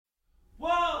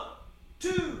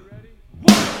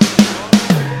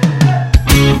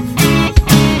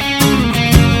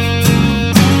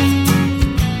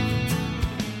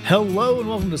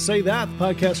welcome to Say That, the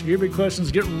podcast where your big questions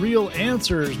get real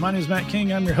answers. My name is Matt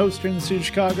King. I'm your host here in the city of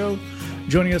Chicago.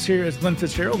 Joining us here is Glenn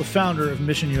Fitzgerald, the founder of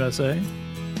Mission USA.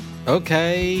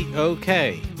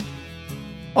 Okay.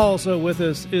 Also with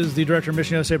us is the director of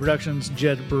Mission USA Productions,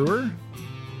 Jed Brewer.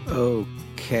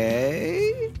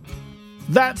 Okay.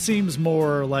 That seems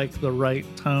more like the right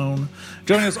tone.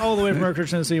 Joining us all the way from Oak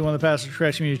Ridge, Tennessee, one of the pastors of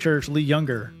Christ Community Church, Lee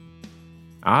Younger.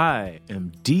 I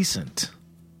am decent.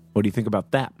 What do you think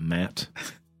about that, Matt?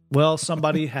 Well,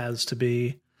 somebody has to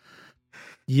be.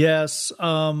 Yes.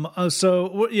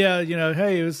 So, yeah,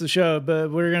 hey, it's the show, but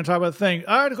we're going to talk about the thing.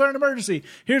 All right, declare an emergency.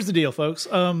 Here's the deal, folks.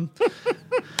 In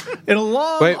a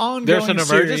long, ongoing there's an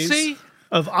emergency? series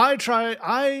of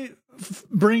I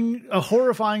bring a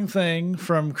horrifying thing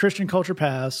from Christian culture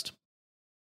past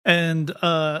and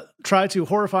try to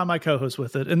horrify my co-host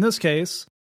with it. In this case,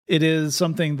 it is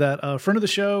something that a friend of the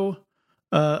show,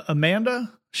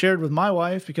 Amanda, shared with my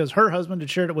wife because her husband had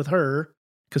shared it with her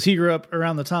because he grew up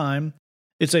around the time.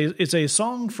 It's a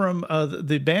song from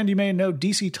the band you may know,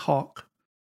 DC Talk,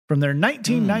 from their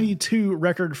 1992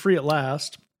 record Free at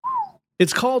Last.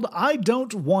 It's called I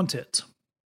Don't Want It.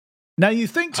 Now you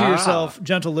think to yourself,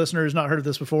 gentle listener who's not heard of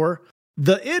this before,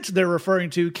 the it they're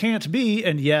referring to can't be,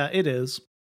 and yeah, it is.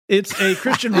 It's a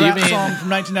Christian rap song from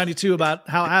 1992 about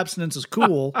how abstinence is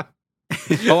cool.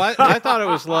 Oh, I thought it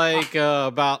was like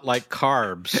about like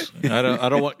carbs. I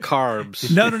don't want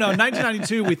carbs. No.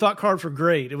 1992, we thought carbs were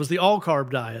great. It was the all carb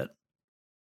diet.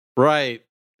 Right.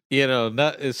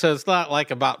 So it's not like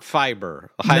about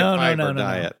fiber, fiber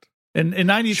diet. In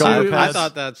 92, I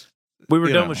thought that's... We were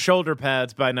done with shoulder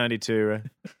pads by 92, right?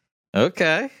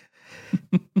 Okay.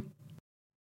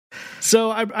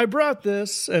 So I brought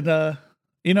this, and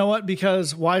you know what?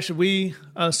 Because why should we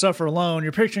suffer alone?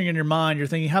 You're picturing in your mind. You're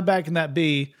thinking, how bad can that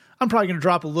be? I'm probably going to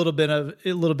drop a little bit of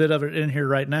it in here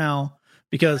right now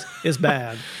because it's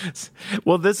bad.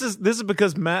 Well, this is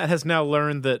because Matt has now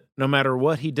learned that no matter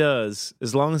what he does,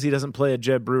 as long as he doesn't play a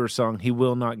Jed Brewer song, he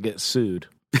will not get sued.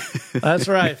 That's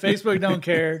right. Facebook don't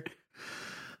care.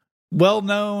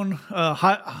 Well-known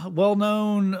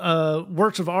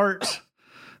works of art,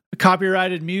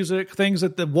 copyrighted music, things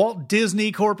that the Walt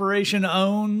Disney Corporation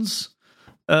owns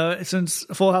since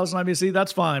Full House and IBC,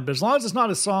 that's fine. But as long as it's not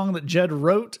a song that Jed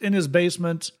wrote in his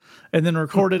basement and then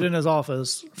recorded in his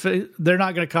office, they're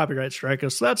not going to copyright strike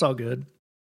us. So that's all good.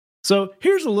 So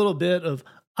here's a little bit of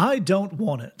I Don't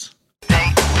Want It. So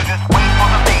just wait for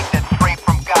the beat that's straight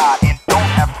from God and don't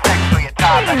have sex till your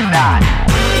time to die.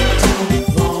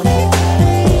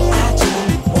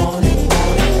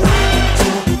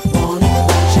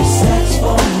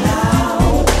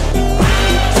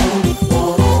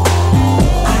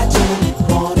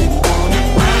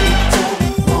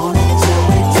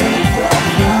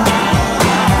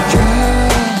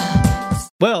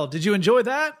 Well, did you enjoy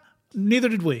that? Neither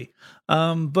did we.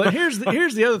 But here's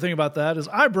the other thing about that is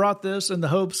I brought this in the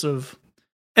hopes of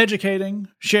educating,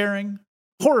 sharing,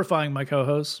 horrifying my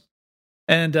co-hosts.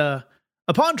 And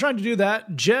upon trying to do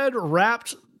that, Jed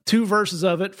rapped 2 verses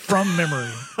of it from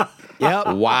memory.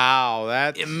 Yep. Wow.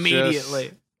 That's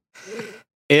immediately.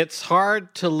 It's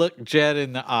hard to look Jed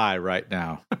in the eye right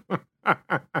now.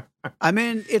 I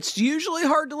mean, it's usually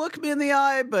hard to look me in the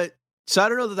eye, but so I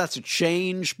don't know that that's a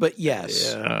change, but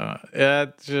yes. Yeah.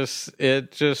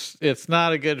 It's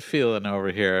not a good feeling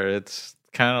over here. It's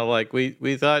kind of like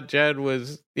we thought Jed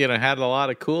was, had a lot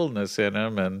of coolness in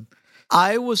him, and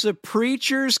I was a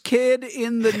preacher's kid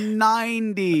in the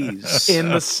 90s. In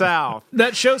the South.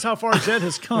 That shows how far Jed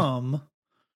has come.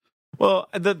 Well,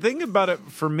 the thing about it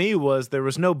for me was there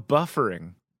was no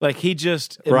buffering. Like he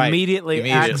just immediately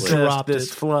accessed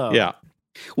this flow. Yeah.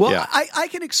 Well, yeah. I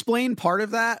can explain part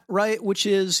of that, right? Which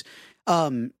is,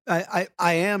 I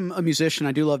am a musician.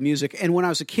 I do love music. And when I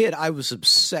was a kid, I was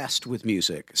obsessed with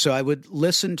music. So I would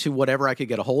listen to whatever I could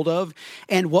get a hold of.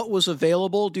 And what was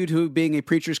available due to being a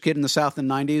preacher's kid in the South in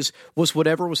the 90s was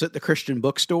whatever was at the Christian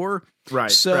bookstore.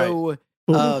 Right. So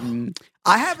I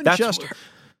haven't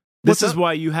This is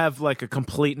why you have like a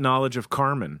complete knowledge of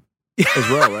Carmen as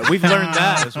well, right? We've learned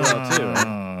that as well, too.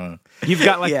 Right? You've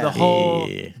got like the whole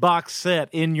box set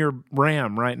in your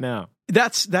RAM right now.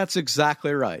 That's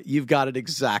exactly right. You've got it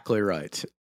exactly right.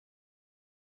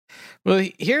 Well,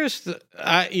 here's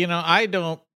I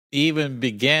don't even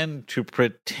begin to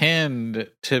pretend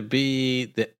to be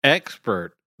the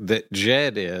expert that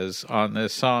Jed is on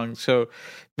this song. So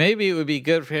maybe it would be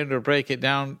good for him to break it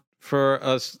down for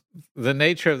us, the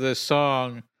nature of this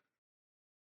song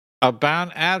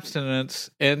about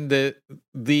abstinence and the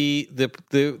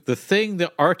thing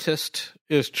the artist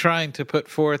is trying to put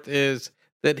forth is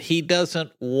that he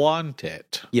doesn't want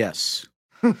it. Yes.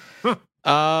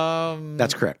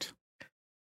 That's correct.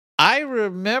 I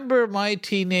remember my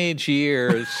teenage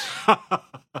years,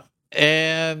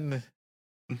 and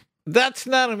that's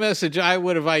not a message I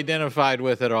would have identified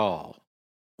with at all.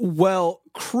 Well,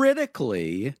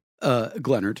 critically,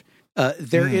 Glennard,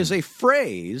 there is a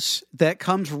phrase that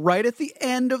comes right at the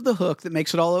end of the hook that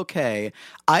makes it all okay.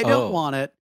 I don't want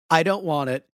it. I don't want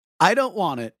it. I don't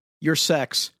want it. Your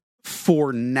sex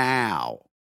for now.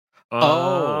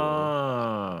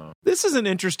 This is an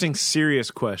interesting,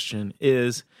 serious question.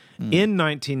 Is in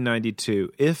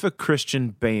 1992, if a Christian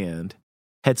band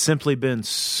had simply been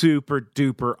super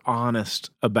duper honest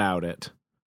about it,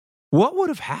 what would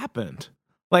have happened?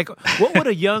 Like, what would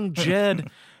a young Jed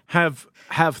have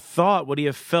thought? Would he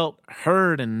have felt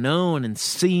heard and known and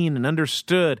seen and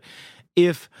understood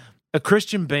if a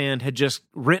Christian band had just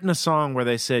written a song where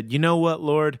they said, you know what,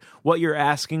 Lord, what you're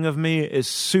asking of me is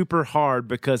super hard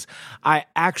because I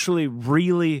actually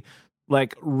really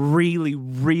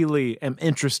am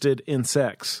interested in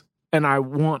sex. And I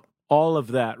want all of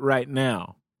that right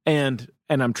now. And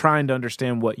I'm trying to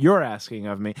understand what you're asking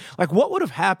of me. Like, what would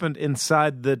have happened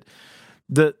inside the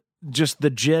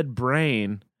Jed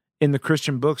brain in the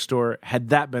Christian bookstore had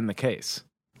that been the case?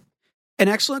 An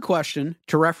excellent question.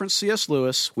 To reference C.S.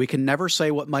 Lewis, we can never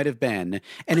say what might have been.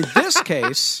 And in this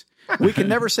case, we can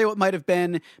never say what might have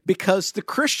been because the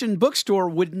Christian bookstore,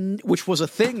 which was a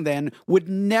thing then, would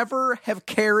never have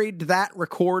carried that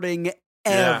recording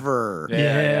ever.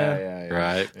 Yeah.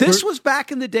 Right. This was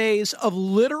back in the days of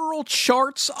literal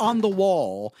charts on the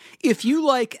wall. If you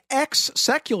like X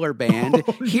secular band,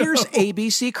 here's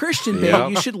ABC Christian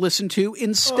band you should listen to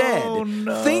instead. Oh,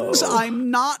 no. Things I'm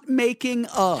not making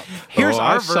up. Here's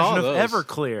our I version saw of those.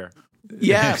 Everclear.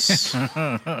 Yes.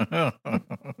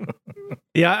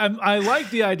 Yeah, I like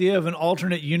the idea of an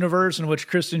alternate universe in which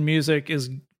Christian music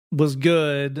was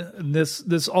good. This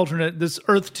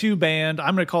Earth 2 band,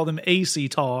 I'm going to call them AC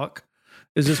Talk,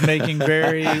 is just making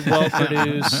very well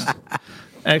produced,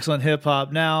 excellent hip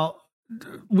hop. Now,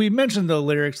 we mentioned the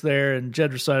lyrics there, and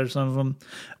Jed recited some of them.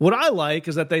 What I like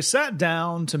is that they sat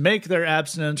down to make their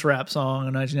abstinence rap song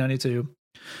in 1992,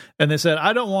 and they said,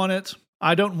 "I don't want it.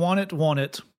 I don't want it. Want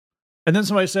it." And then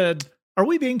somebody said, "Are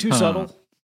we being too subtle?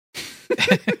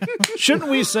 Shouldn't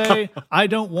we say, I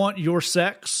don't want your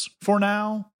sex for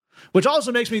now?" Which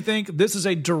also makes me think this is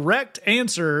a direct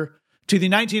answer to the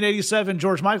 1987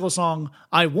 George Michael song,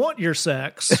 "I Want Your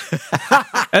Sex."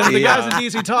 And the guys in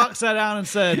DC Talk sat down and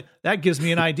said, that gives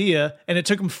me an idea. And it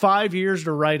took them 5 years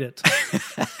to write it.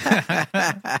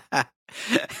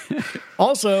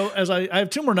 Also, as I have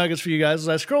two more nuggets for you guys, as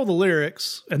I scroll the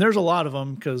lyrics, and there's a lot of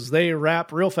them because they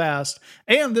rap real fast.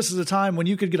 And this is a time when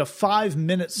you could get a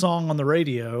 5-minute song on the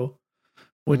radio,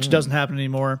 which doesn't happen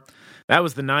anymore. That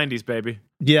was the 90s, baby.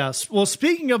 Yes. Well,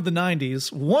 speaking of the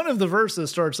 90s, one of the verses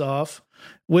starts off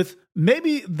with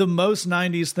maybe the most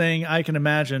 90s thing I can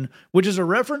imagine, which is a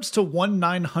reference to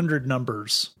 1-900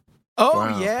 numbers. Oh,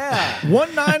 Wow. yeah.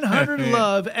 1-900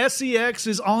 Love, SEX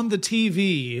is on the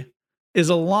TV, is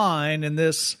a line in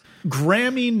this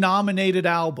Grammy-nominated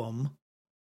album.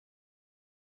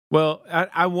 Well,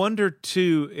 I wonder,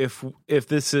 too, if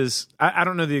this is... I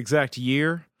don't know the exact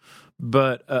year,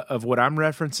 but of what I'm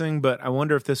referencing, but I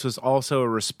wonder if this was also a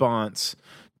response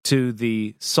to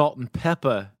the Salt and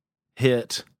Peppa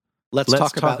hit. Let's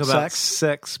talk about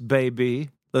sex, baby.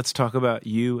 Let's talk about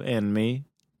you and me.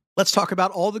 Let's talk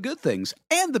about all the good things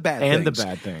and the bad things. And the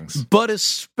bad things. But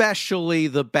especially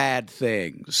the bad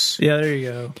things. Yeah, there you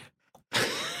go.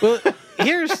 Well,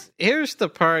 here's the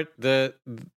part that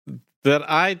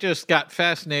I just got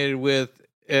fascinated with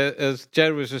as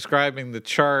Jed was describing the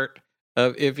chart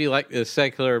of if you like this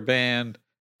secular band,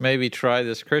 maybe try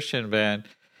this Christian band,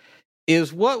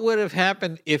 is what would have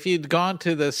happened if you'd gone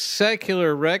to the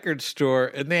secular record store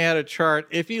and they had a chart.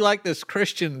 If you like this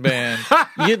Christian band,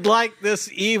 you'd like this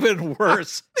even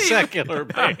worse secular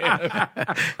band.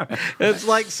 It's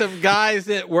like some guys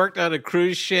that worked on a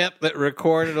cruise ship that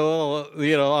recorded a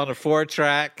little, on a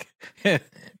 4-track.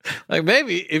 Like,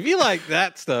 maybe if you like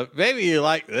that stuff, maybe you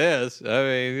like this. I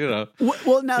mean,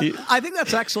 Well, now, I think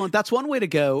that's excellent. That's one way to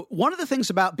go. One of the things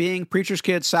about being Preacher's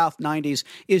Kid South 90s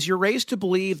is you're raised to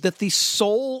believe that the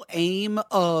sole aim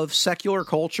of secular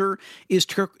culture is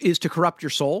to corrupt your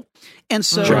soul. And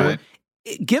so... Right.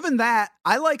 Given that,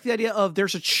 I like the idea of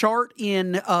there's a chart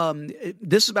in,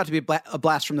 this is about to be a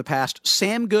blast from the past,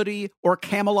 Sam Goody or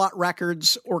Camelot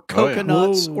Records or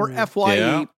Coconuts or FYE.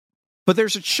 Yeah. But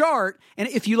there's a chart, and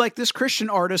if you like this Christian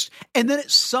artist, and then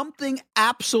it's something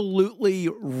absolutely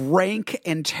rank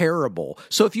and terrible.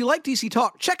 So if you like DC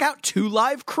Talk, check out 2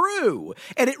 Live Crew.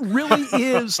 And it really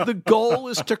is, the goal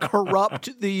is to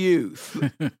corrupt the youth.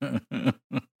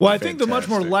 Well, I think the much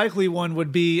more likely one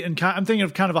would be, and I'm thinking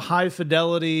of kind of a high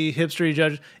fidelity hipstery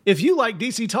judge. If you like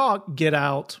DC Talk, get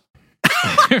out.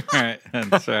 Right,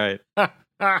 that's right.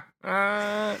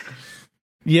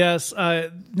 Yes.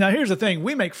 Now, here's the thing.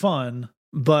 We make fun,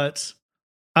 but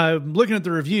I'm looking at the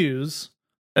reviews,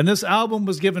 and this album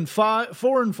was given 4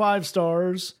 and 5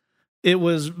 stars. It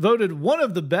was voted one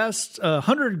of the best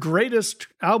 100 greatest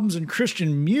albums in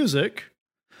Christian music.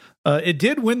 It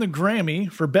did win the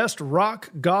Grammy for Best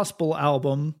Rock Gospel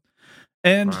Album.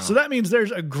 And so that means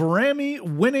there's a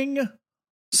Grammy-winning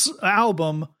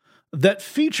album that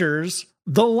features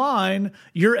the line,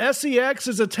 "Your SEX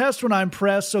is a test when I'm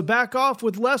pressed, so back off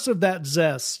with less of that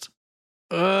zest."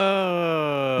 Won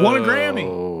a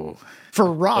Grammy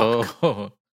for rock.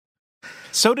 Oh.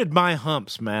 So did My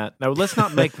Humps, Matt. Now, let's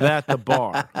not make that the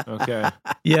bar, okay?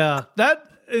 Yeah, that,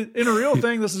 in a real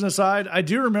thing, this is an aside, I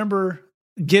do remember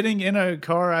getting in a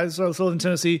car, I was still in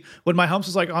Tennessee, when My Humps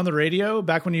was like on the radio,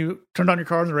 back when you turned on your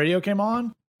car and the radio came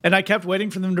on, and I kept waiting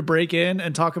for them to break in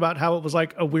and talk about how it was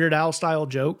like a Weird Al style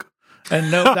joke.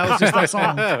 And no, that was just that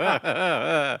song.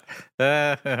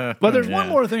 But there's one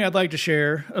more thing I'd like to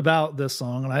share about this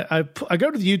song. And I go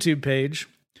to the YouTube page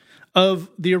of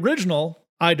the original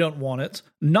I Don't Want It,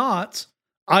 not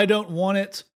I Don't Want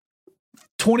It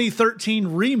 2013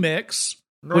 remix,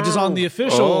 which is on the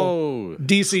official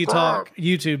DC Talk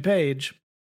YouTube page.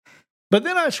 But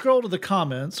then I scroll to the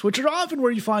comments, which are often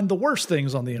where you find the worst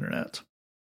things on the internet.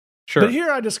 Sure. But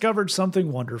here I discovered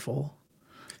something wonderful.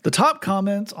 The top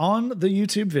comment on the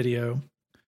YouTube video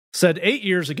said 8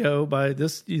 years ago by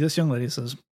this young lady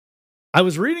says, "I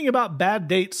was reading about bad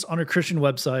dates on a Christian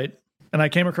website, and I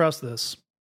came across this.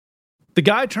 The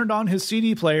guy turned on his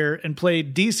CD player and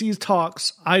played DC's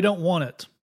Talk's I Don't Want It.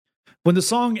 When the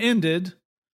song ended,"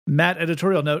 Matt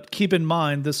editorial note, keep in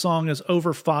mind this song is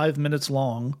over 5 minutes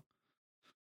long.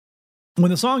 "When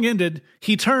the song ended,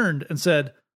 he turned and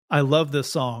said, 'I love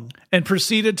this song,' and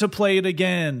proceeded to play it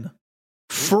again."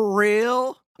 For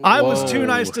real? I was too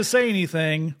nice to say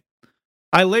anything.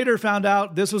 I later found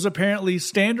out this was apparently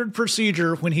standard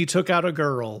procedure when he took out a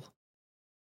girl.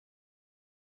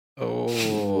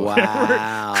 Oh, wow.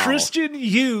 There were Christian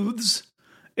youths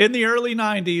in the early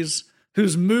 90s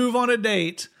whose move on a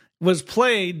date was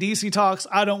play DC Talk's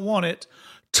I Don't Want It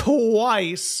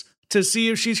twice to see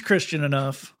if she's Christian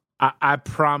enough. I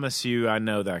promise you I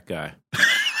know that guy.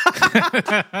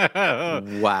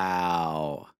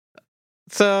 Wow.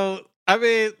 So, I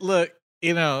mean, look,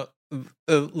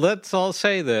 let's all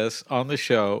say this on the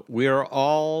show. We are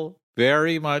all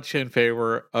very much in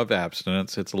favor of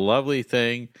abstinence. It's a lovely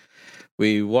thing.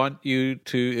 We want you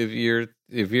to,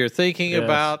 if you're thinking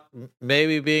about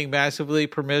maybe being massively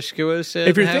promiscuous, and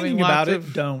if you're having thinking about lots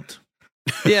it, don't.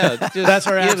 Yeah, just, that's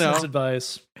our abstinence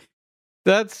advice.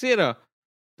 That's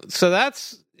so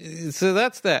that's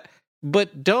that.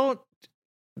 But don't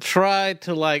try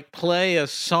to like play a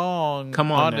song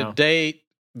on a date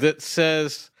that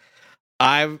says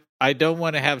I don't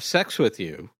want to have sex with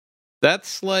you.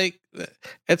 That's like,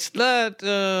 it's not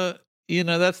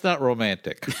that's not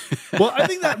romantic. Well, I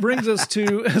think that brings us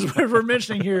to, as we're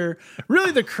mentioning here,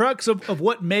 really the crux of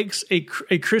what makes a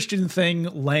Christian thing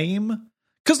lame.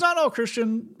 Because not all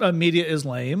Christian media is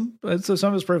lame. So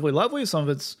some of it's perfectly lovely, some of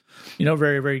it's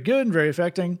very, very good and very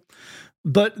affecting.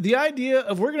 But the idea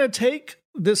of we're going to take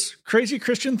this crazy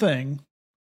Christian thing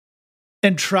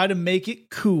and try to make it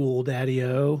cool,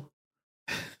 Daddy-O.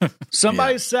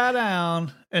 Somebody sat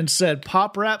down and said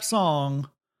pop rap song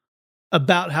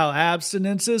about how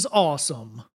abstinence is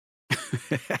awesome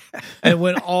and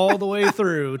went all the way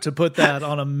through to put that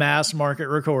on a mass market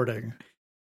recording.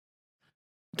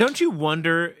 Don't you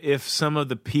wonder if some of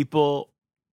the people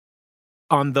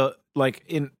on the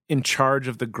in charge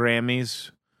of the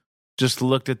Grammys just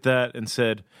looked at that and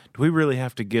said, "Do we really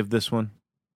have to give this one?"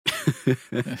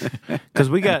 Because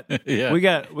we got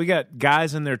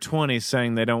guys in their 20s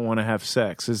saying they don't want to have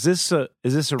sex. Is this a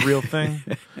real thing?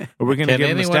 Are we going to give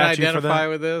them a statue identify for that?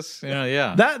 with this?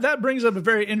 Yeah. That brings up a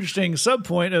very interesting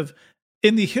subpoint of,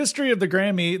 in the history of the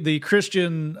Grammy, the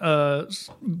Christian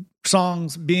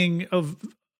songs being able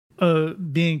to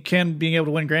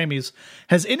win Grammys.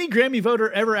 Has any Grammy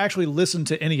voter ever actually listened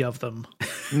to any of them?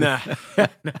 Nah.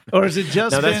 Or has it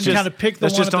just been kind of pick the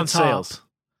one at the top? Sales.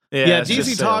 Yeah,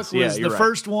 DC Talk was the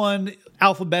first one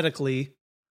alphabetically.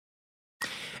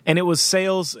 And it was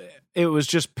sales it was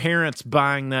just parents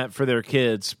buying that for their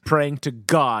kids, praying to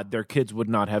God their kids would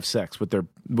not have sex with their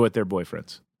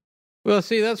boyfriends. Well,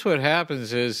 see, that's what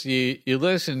happens is you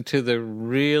listen to the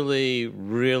really,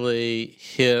 really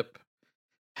hip,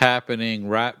 happening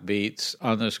rap beats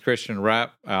on this Christian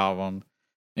rap album,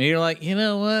 and you're like, you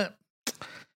know what?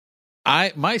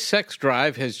 My sex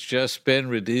drive has just been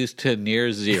reduced to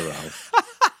near zero.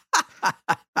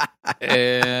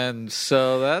 And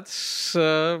so that's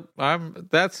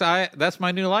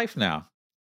my new life now.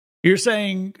 You're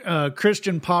saying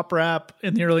Christian pop rap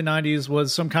in the early 90s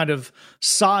was some kind of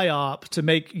psyop to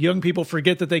make young people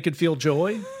forget that they could feel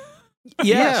joy?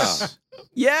 Yes.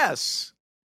 Yes.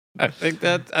 I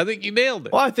think you nailed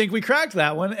it. Well, I think we cracked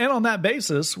that one. And on that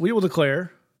basis, we will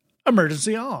declare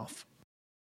emergency off.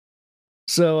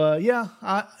 So,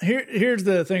 here's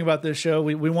the thing about this show.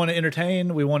 We want to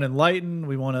entertain. We want to enlighten.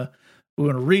 We want to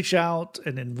reach out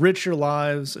and enrich your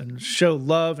lives and show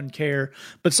love and care.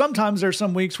 But sometimes there's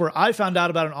some weeks where I found out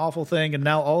about an awful thing, and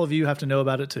now all of you have to know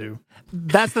about it too.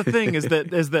 That's the thing is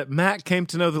that Matt came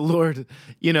to know the Lord,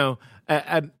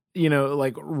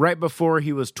 like right before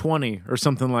he was 20 or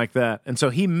something like that. And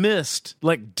so he missed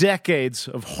like decades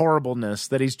of horribleness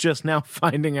that he's just now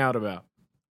finding out about.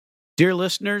 Dear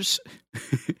listeners,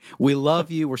 we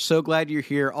love you. We're so glad you're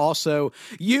here. Also,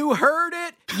 you heard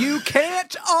it. You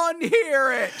can't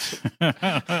unhear it.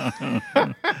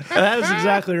 That is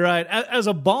exactly right. As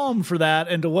a balm for that,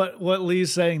 and to what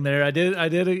Lee's saying there, I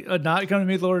did not come to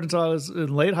meet the Lord until I was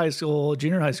in late high school,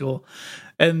 junior high school,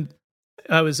 and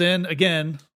I was in,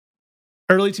 again,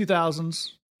 early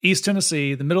 2000s, East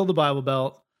Tennessee, the middle of the Bible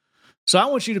Belt. So I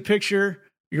want you to picture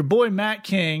your boy Matt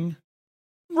King,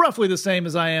 roughly the same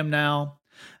as I am now,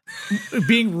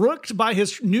 being rooked by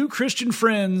his new Christian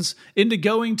friends into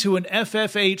going to an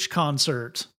FFH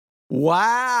concert.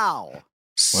 Wow.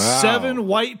 7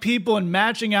 white people in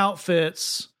matching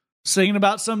outfits singing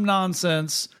about some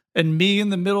nonsense, and me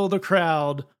in the middle of the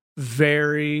crowd,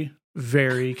 very,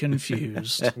 very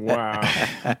confused. Wow.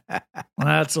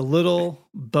 That's a little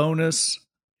bonus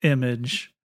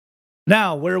image.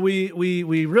 Now, where we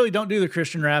really don't do the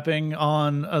Christian rapping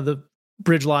on the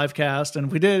Bridge Livecast, and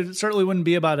if we did, it certainly wouldn't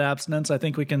be about abstinence. I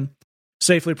think we can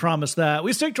safely promise that.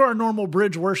 We stick to our normal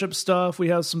Bridge worship stuff. We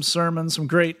have some sermons, some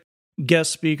great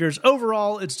guest speakers.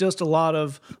 Overall, it's just a lot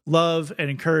of love and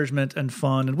encouragement and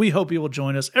fun, and we hope you will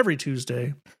join us every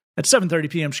Tuesday at 7:30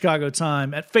 p.m. Chicago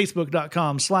time at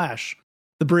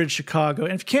facebook.com/thebridgechicago.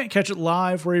 And if you can't catch it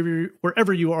live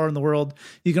wherever you are in the world,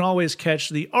 you can always catch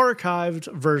the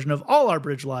archived version of all our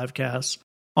Bridge Livecasts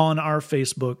on our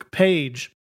Facebook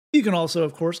page. You can also,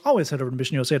 of course, always head over to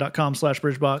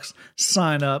missionusa.com/bridgebox,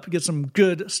 sign up, get some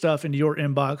good stuff into your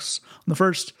inbox on the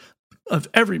first of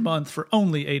every month for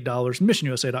only $8,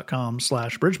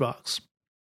 missionusa.com/bridgebox.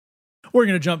 We're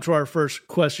going to jump to our first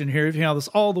question here. If you have this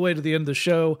all the way to the end of the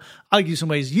show, I'll give you some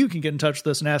ways you can get in touch with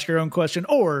us and ask your own question,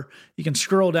 or you can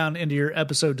scroll down into your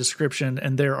episode description,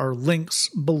 and there are links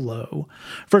below.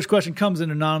 First question comes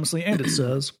in anonymously, and it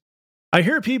says, I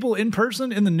hear people in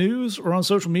person, in the news, or on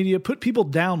social media put people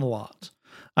down a lot.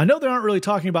 I know they aren't really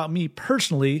talking about me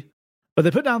personally, but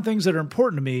they put down things that are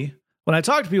important to me. When I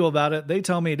talk to people about it, they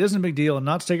tell me it isn't a big deal and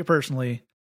not to take it personally.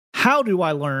 How do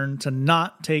I learn to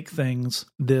not take things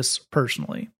this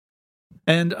personally?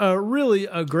 And really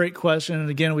a great question. And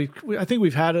again, I think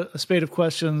we've had a spate of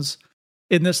questions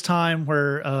in this time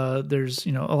where there's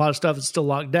a lot of stuff that's still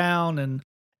locked down, and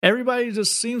everybody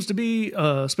just seems to be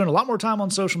spend a lot more time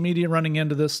on social media running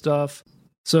into this stuff.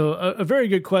 So a very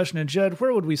good question. And Jed,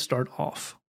 where would we start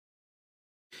off?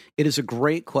 It is a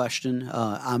great question.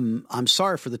 I'm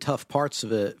sorry for the tough parts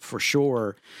of it, for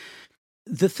sure.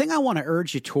 The thing I want to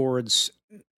urge you towards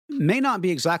may not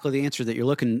be exactly the answer that you're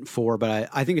looking for, but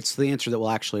I think it's the answer that will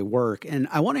actually work. And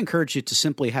I want to encourage you to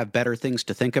simply have better things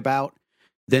to think about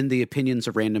than the opinions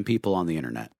of random people on the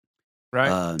internet.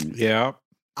 Right. Yeah.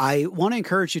 I want to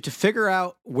encourage you to figure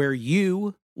out where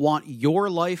you want your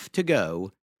life to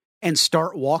go and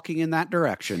start walking in that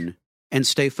direction and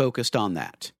stay focused on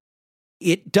that.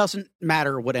 It doesn't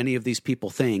matter what any of these people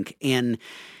think. And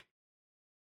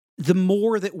the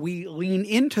more that we lean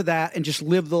into that and just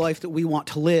live the life that we want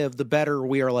to live, the better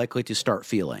we are likely to start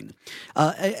feeling.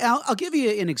 I'll give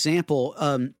you an example.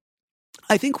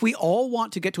 I think we all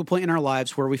want to get to a point in our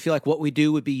lives where we feel like what we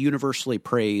do would be universally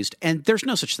praised, and there's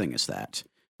no such thing as that.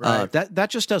 Right. That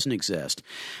just doesn't exist.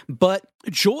 But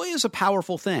joy is a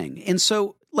powerful thing. And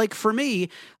so, like for me,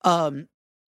 I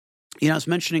was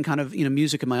mentioning kind of,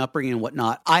 music and my upbringing and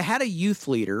whatnot. I had a youth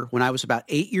leader when I was about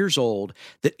 8 years old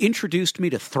that introduced me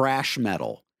to thrash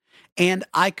metal. And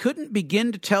I couldn't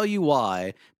begin to tell you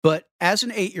why, but as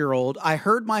an 8-year-old, I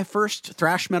heard my first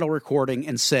thrash metal recording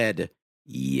and said,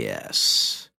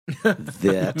 yes,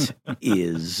 that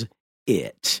is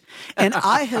it. And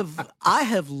I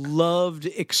have loved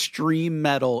extreme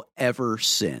metal ever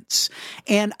since.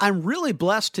 And I'm really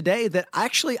blessed today that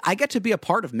actually I get to be a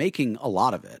part of making a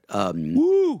lot of it.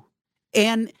 Woo!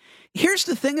 And here's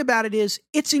the thing about it is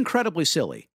it's incredibly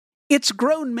silly. It's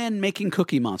grown men making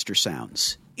Cookie Monster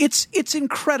sounds. It's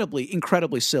incredibly,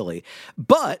 incredibly silly.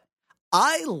 But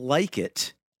I like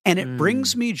it, and it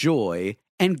brings me joy,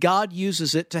 and God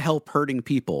uses it to help hurting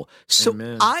people. So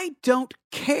Amen. I don't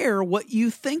care what you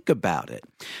think about it.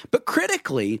 But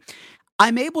critically,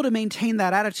 I'm able to maintain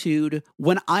that attitude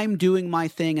when I'm doing my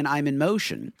thing and I'm in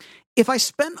motion. If I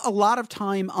spend a lot of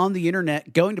time on the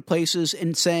internet going to places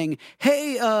and saying,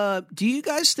 hey, do you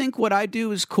guys think what I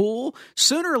do is cool?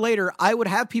 Sooner or later, I would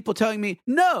have people telling me,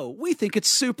 no, we think it's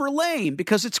super lame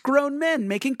because it's grown men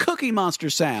making Cookie Monster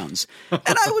sounds. And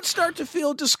I would start to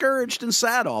feel discouraged and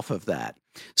sad off of that.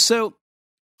 So,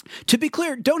 to be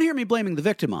clear, don't hear me blaming the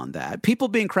victim on that. People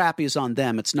being crappy is on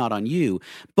them. It's not on you.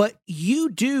 But you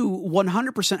do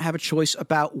 100% have a choice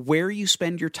about where you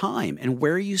spend your time and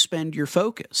where you spend your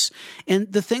focus.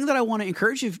 And the thing that I want to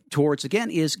encourage you towards, again,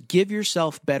 is give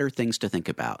yourself better things to think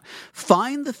about.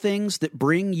 Find the things that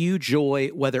bring you joy,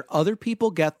 whether other people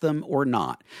get them or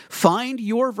not. Find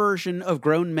your version of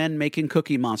grown men making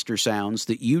Cookie Monster sounds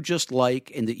that you just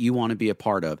like and that you want to be a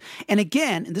part of. And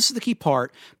again, and this is the key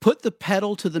part, put the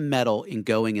pedal to the metal in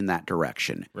going in that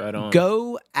direction. Right on.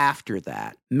 Go after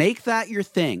that. Make that your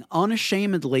thing,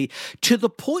 unashamedly, to the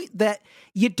point that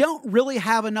you don't really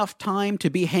have enough time to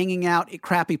be hanging out at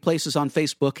crappy places on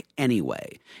Facebook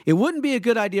anyway. It wouldn't be a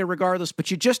good idea regardless,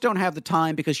 but you just don't have the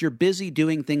time because you're busy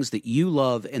doing things that you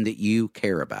love and that you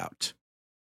care about.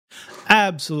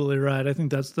 Absolutely right. I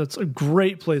think that's a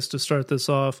great place to start this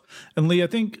off. And Lee, I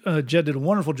think Jed did a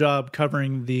wonderful job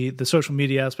covering the social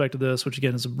media aspect of this, which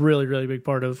again is a really, really big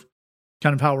part of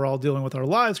kind of how we're all dealing with our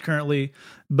lives currently.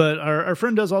 But our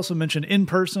friend does also mention in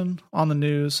person on the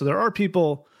news. So there are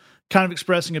people kind of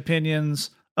expressing opinions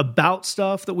about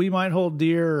stuff that we might hold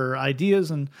dear or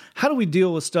ideas. And how do we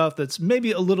deal with stuff that's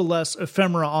maybe a little less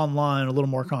ephemera online, a little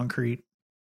more concrete?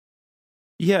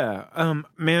 Yeah,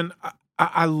 man,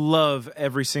 I love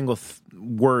every single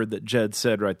word that Jed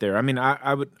said right there. I mean,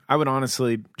 I would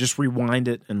honestly just rewind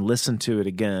it and listen to it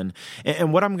again.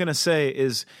 And what I'm going to say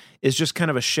is just kind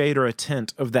of a shade or a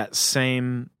tint of that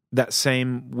same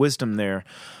wisdom there.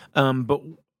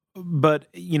 But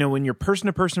you know, when you're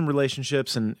person-to-person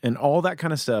relationships and all that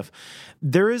kind of stuff,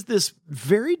 there is this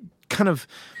very kind of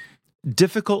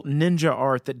difficult ninja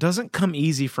art that doesn't come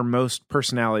easy for most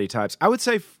personality types. I would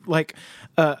say, like,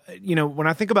 you know, when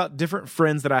I think about different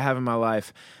friends that I have in my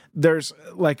life, there's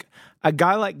like a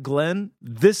guy like Glenn,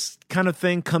 this kind of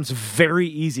thing comes very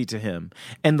easy to him.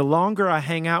 And the longer I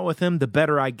hang out with him, the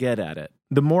better I get at it.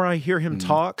 The more I hear him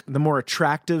talk, the more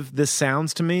attractive this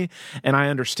sounds to me, and I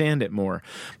understand it more.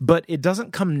 But it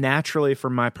doesn't come naturally for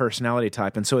my personality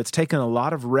type, and so it's taken a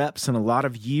lot of reps and a lot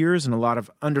of years and a lot of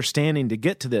understanding to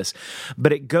get to this.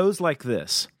 But it goes like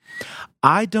this.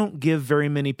 I don't give very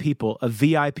many people a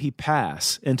VIP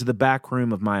pass into the back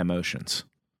room of my emotions.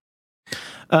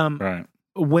 Right.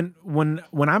 When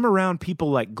I'm around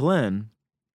people like Glenn,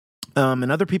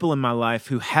 and other people in my life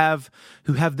who have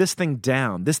this thing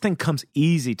down, this thing comes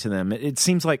easy to them. It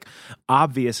seems like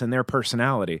obvious in their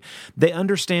personality. They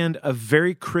understand a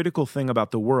very critical thing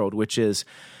about the world, which is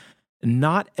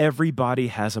not everybody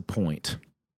has a point.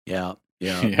 Yeah.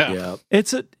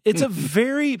 It's a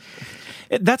very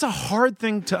that's a hard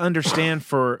thing to understand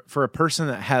for a person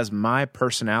that has my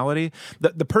personality.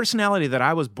 The personality that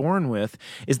I was born with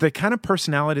is the kind of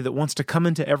personality that wants to come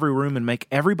into every room and make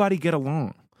everybody get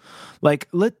along. Like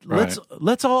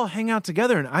let's all hang out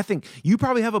together, and I think you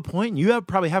probably have a point, and you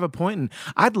probably have a point, and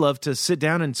I'd love to sit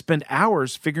down and spend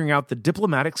hours figuring out the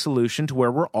diplomatic solution to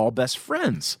where we're all best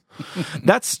friends.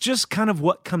 That's just kind of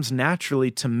what comes naturally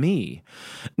to me.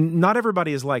 Not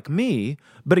everybody is like me,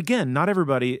 but again, not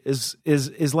everybody is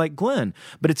like Glenn.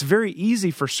 But it's very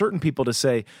easy for certain people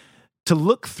to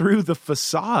look through the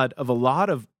facade of a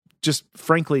lot of just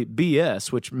frankly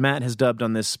BS, which Matt has dubbed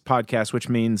on this podcast, which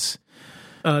means.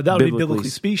 That would be biblically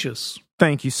specious.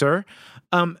 Thank you, sir.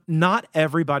 Not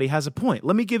everybody has a point.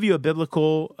 Let me give you a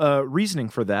biblical reasoning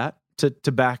for that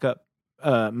to back up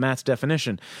Matt's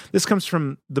definition. This comes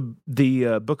from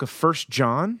the book of 1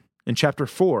 John in chapter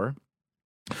 4.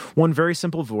 One very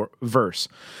simple verse.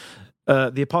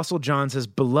 The Apostle John says,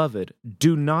 "Beloved,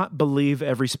 do not believe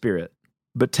every spirit,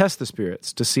 but test the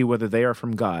spirits to see whether they are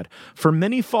from God. For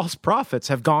many false prophets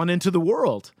have gone into the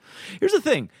world. Here's the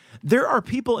thing. There are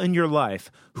people in your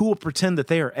life who will pretend that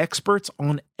they are experts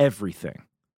on everything.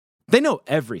 They know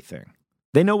everything.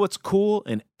 They know what's cool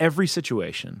in every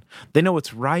situation. They know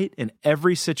what's right in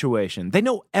every situation. They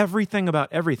know everything about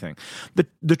everything.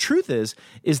 The truth is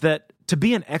that to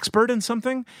be an expert in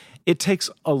something, it takes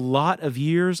a lot of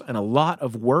years and a lot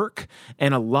of work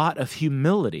and a lot of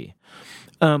humility.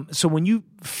 So when you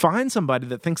find somebody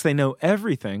that thinks they know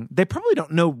everything, they probably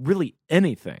don't know really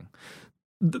anything.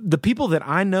 The people that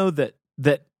I know that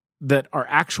are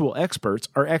actual experts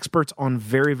are experts on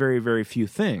very, very, very few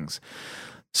things.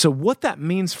 So what that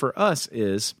means for us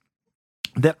is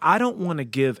that I don't want to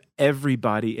give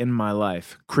everybody in my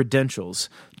life credentials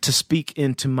to speak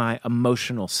into my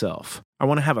emotional self. I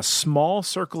want to have a small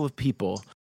circle of people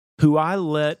who I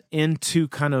let into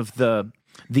kind of the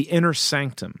inner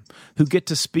sanctum, who get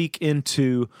to speak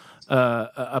into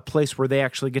a place where they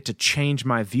actually get to change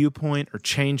my viewpoint or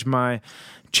change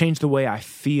the way I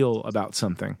feel about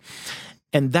something.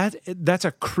 And that's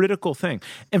a critical thing.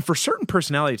 And for certain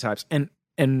personality types,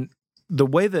 and the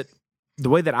way that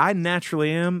I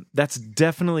naturally am, that's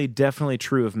definitely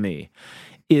true of me.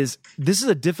 This is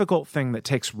a difficult thing that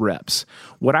takes reps.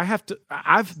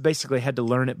 I've basically had to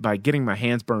learn it by getting my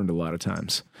hands burned a lot of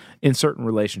times in certain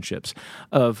relationships.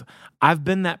 I've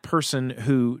been that person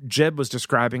who Jed was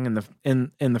describing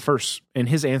in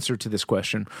his answer to this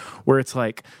question, where it's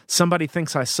like somebody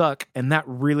thinks I suck and that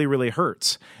really, really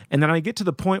hurts. And then I get to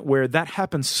the point where that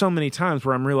happens so many times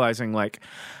where I'm realizing like,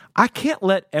 I can't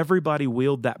let everybody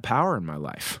wield that power in my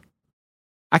life.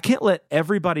 I can't let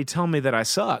everybody tell me that I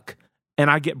suck. And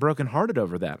I get brokenhearted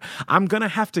over that. I'm going to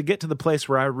have to get to the place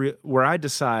where I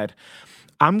decide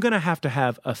I'm going to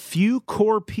have a few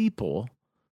core people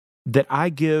that I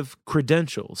give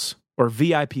credentials or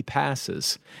VIP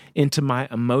passes into my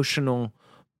emotional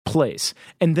place.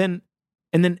 And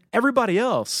then everybody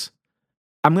else,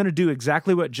 I'm going to do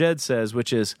exactly what Jed says,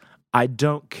 which is, I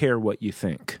don't care what you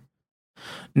think.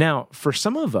 Now, for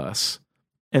some of us,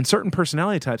 and certain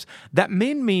personality types, that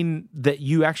may mean that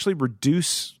you actually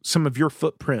reduce some of your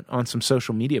footprint on some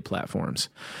social media platforms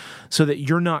so that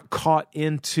you're not caught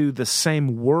into the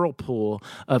same whirlpool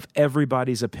of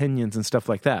everybody's opinions and stuff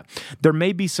like that. There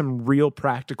may be some real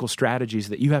practical strategies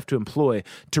that you have to employ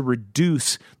to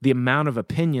reduce the amount of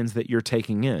opinions that you're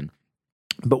taking in.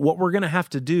 But what we're going to have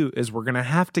to do is we're going to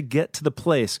have to get to the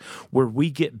place where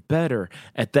we get better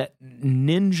at that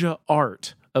ninja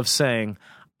art of saying,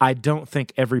 I don't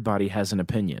think everybody has an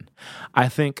opinion. I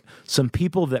think some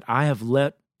people that I have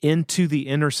let into the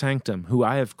inner sanctum, who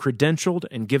I have credentialed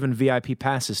and given VIP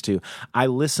passes to, I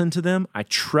listen to them, I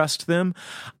trust them,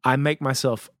 I make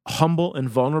myself humble and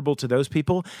vulnerable to those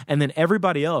people, and then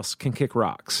everybody else can kick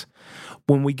rocks.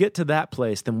 When we get to that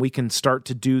place, then we can start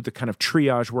to do the kind of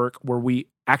triage work where we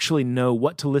actually know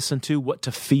what to listen to, what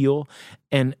to feel,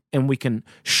 and we can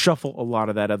shuffle a lot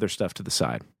of that other stuff to the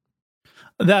side.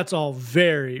 That's all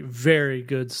very, very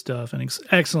good stuff and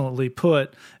excellently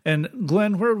put. And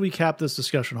Glenn, where would we cap this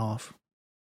discussion off?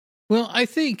 Well, I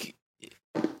think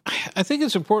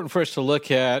it's important for us to look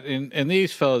at, and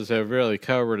these fellows have really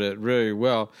covered it really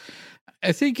well.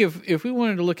 I think if we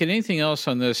wanted to look at anything else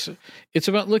on this, it's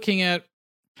about looking at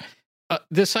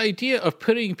this idea of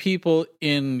putting people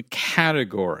in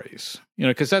categories.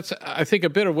 Because that's, I think, a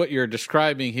bit of what you're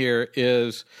describing here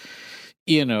is,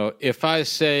 if I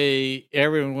say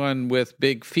everyone with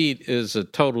big feet is a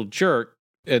total jerk,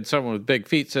 and someone with big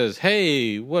feet says,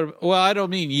 hey, well, I don't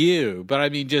mean you, but I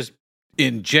mean just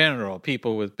in general,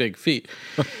 people with big feet.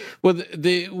 Well,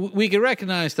 we can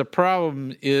recognize the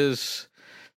problem is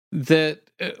that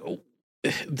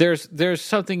there's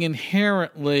something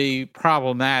inherently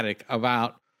problematic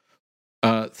about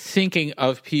thinking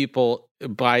of people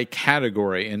by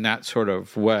category in that sort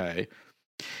of way.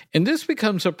 And this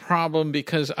becomes a problem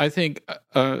because I think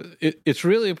it's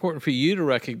really important for you to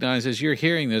recognize as you're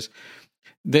hearing this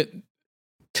that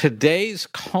today's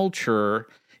culture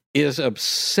is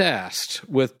obsessed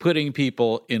with putting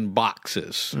people in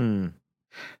boxes. Mm.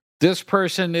 This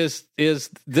person is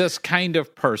this kind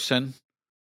of person,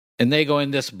 and they go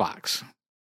in this box.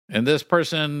 And this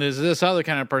person is this other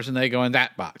kind of person, they go in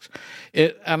that box.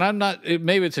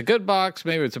 Maybe it's a good box,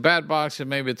 maybe it's a bad box, and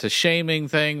maybe it's a shaming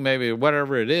thing, maybe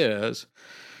whatever it is.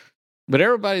 But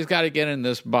everybody's got to get in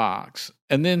this box.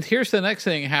 And then here's the next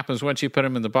thing that happens once you put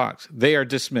them in the box. They are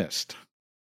dismissed.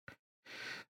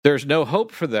 There's no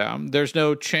hope for them. There's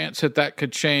no chance that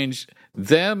could change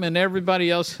them and everybody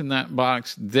else in that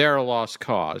box. They're a lost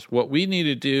cause. What we need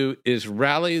to do is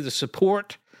rally the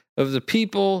support of the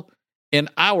people in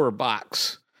our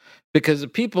box, because the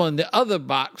people in the other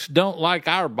box don't like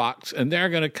our box, and they're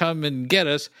going to come and get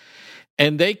us,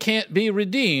 and they can't be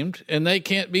redeemed, and they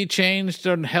can't be changed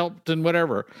and helped and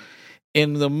whatever.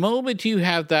 In the moment you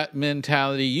have that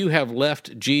mentality, you have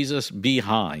left Jesus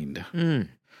behind.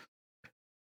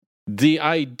 The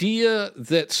idea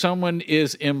that someone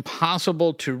is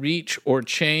impossible to reach or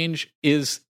change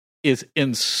is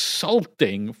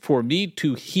insulting for me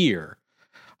to hear.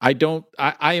 I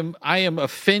am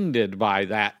offended by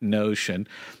that notion.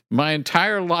 My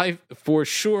entire life, for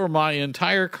sure, my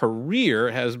entire career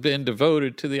has been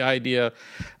devoted to the idea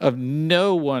of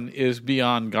no one is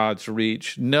beyond God's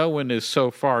reach. No one is so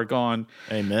far gone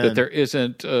that there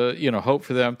isn't, hope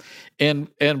for them. And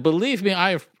believe me,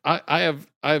 I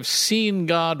have seen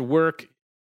God work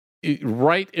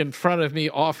right in front of me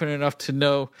often enough to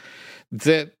know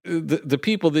that the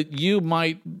people that you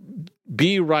might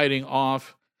be writing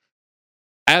off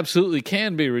absolutely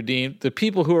can be redeemed. The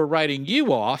people who are writing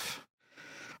you off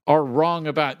are wrong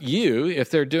about you if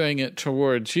they're doing it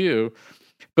towards you.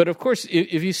 But of course,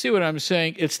 if you see what I'm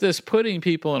saying, it's this putting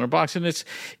people in a box, and if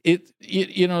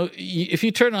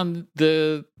you turn on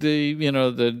the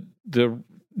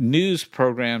news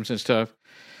programs and stuff,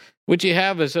 what you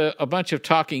have is a bunch of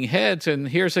talking heads, and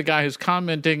here's a guy who's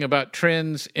commenting about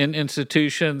trends in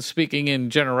institutions, speaking in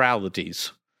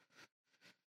generalities.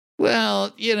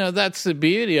 Well, that's the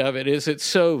beauty of it, is it's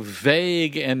so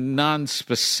vague and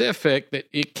non-specific that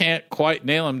you can't quite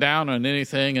nail them down on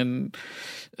anything, and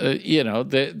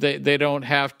they don't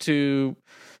have to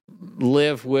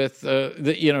live with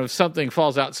if something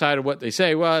falls outside of what they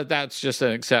say, well, that's just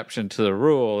an exception to the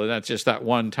rule, and that's just that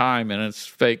one time, and it's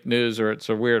fake news, or it's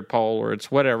a weird poll, or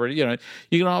it's whatever. You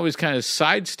can always kind of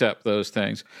sidestep those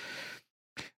things.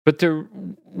 But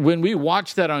when we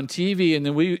watch that on TV and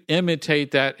then we imitate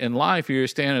that in life, you're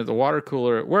standing at the water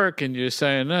cooler at work and you're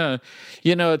saying,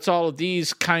 it's all of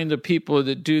these kind of people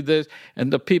that do this,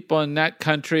 and the people in that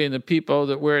country, and the people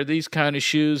that wear these kind of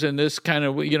shoes and this kind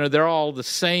of, they're all the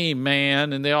same,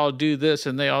 man, and they all do this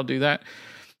and they all do that.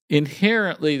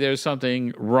 Inherently, there's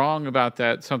something wrong about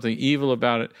that, something evil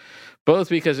about it, both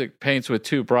because it paints with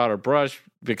too broad a brush,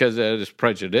 because that is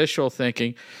prejudicial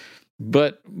thinking,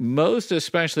 but most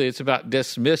especially it's about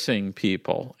dismissing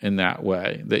people in that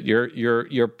way, that you're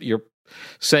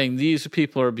saying these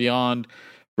people are beyond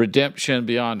redemption,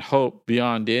 beyond hope,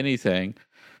 beyond anything.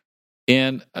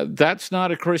 And that's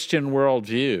not a Christian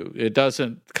worldview. It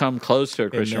doesn't come close to a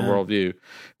Christian worldview.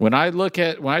 When I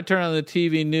turn on the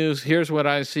TV news, here's what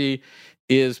I see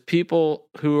is people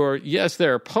who are, yes,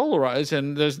 they're polarized,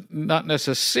 and there's not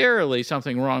necessarily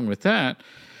something wrong with that,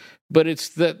 but it's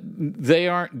that they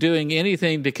aren't doing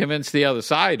anything to convince the other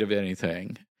side of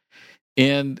anything.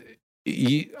 And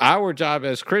our job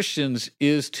as Christians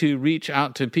is to reach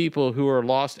out to people who are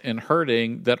lost and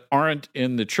hurting that aren't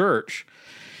in the church,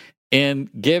 and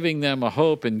giving them a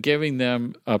hope and giving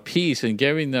them a peace and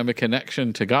giving them a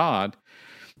connection to God.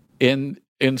 In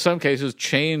some cases,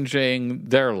 changing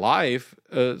their life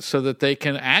so that they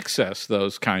can access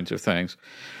those kinds of things.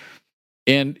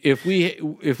 And if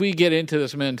we get into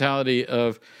this mentality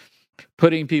of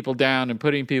putting people down and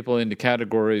putting people into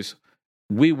categories,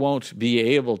 we won't be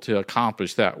able to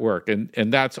accomplish that work.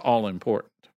 And that's all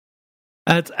important.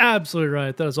 That's absolutely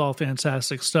right. That is all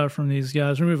fantastic stuff from these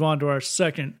guys. We move on to our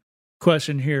second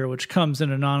question here, which comes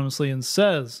in anonymously and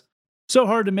says, so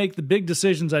hard to make the big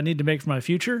decisions I need to make for my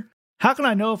future. How can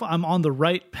I know if I'm on the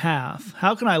right path?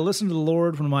 How can I listen to the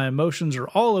Lord when my emotions are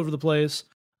all over the place?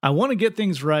 I want to get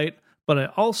things right, but I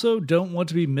also don't want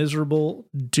to be miserable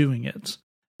doing it.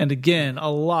 And again, a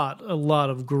lot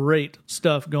of great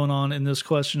stuff going on in this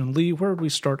question. And Lee, where would we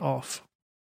start off?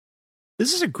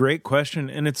 This is a great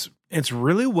question, and it's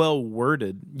really well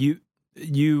worded. You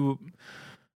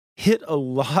hit a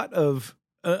lot of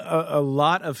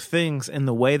things in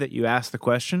the way that you asked the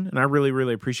question, and I really,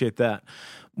 really appreciate that.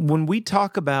 When we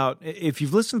talk about, if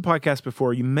you've listened to the podcast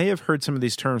before, you may have heard some of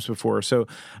these terms before. So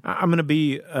I'm going to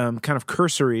be kind of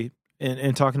cursory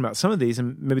in talking about some of these,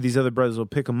 and maybe these other brothers will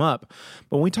pick them up.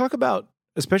 But when we talk about,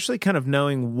 especially kind of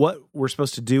knowing what we're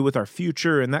supposed to do with our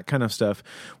future and that kind of stuff,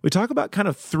 we talk about kind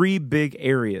of three big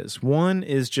areas. One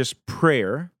is just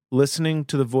prayer, listening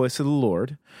to the voice of the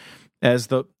Lord as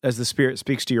the Spirit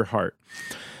speaks to your heart.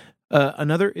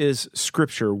 Another is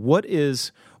Scripture. What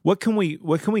can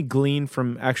we glean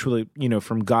from actually,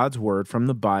 from God's Word, from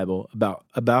the Bible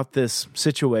about this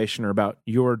situation or about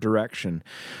your direction?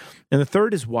 And the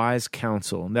third is wise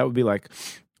counsel, and that would be like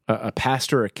a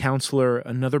pastor, a counselor,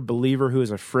 another believer who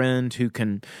is a friend who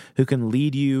can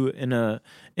lead you in a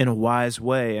wise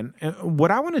way. And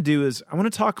what I want to do is I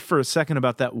want to talk for a second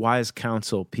about that wise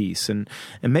counsel piece, and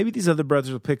maybe these other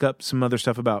brothers will pick up some other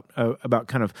stuff about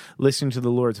kind of listening to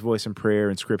the Lord's voice in prayer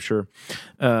and Scripture.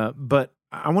 But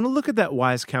I want to look at that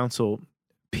wise counsel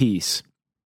piece,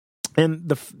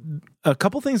 and a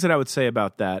couple things that I would say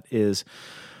about that is,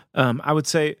 I would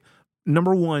say,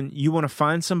 number one, you want to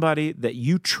find somebody that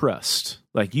you trust.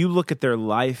 Like, you look at their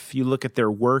life, you look at their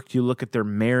work, you look at their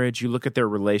marriage, you look at their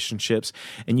relationships,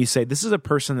 and you say, this is a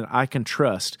person that I can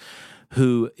trust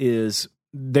who is,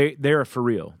 they're for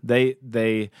real.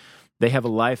 They have a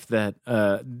life that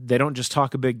they don't just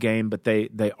talk a big game, but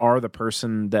they are the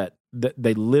person that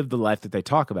they live the life that they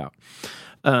talk about.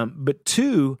 But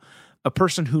two, a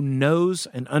person who knows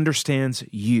and understands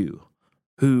you.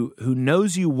 Who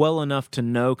knows you well enough to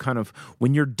know kind of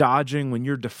when you're dodging, when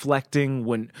you're deflecting,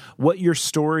 what your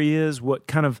story is, what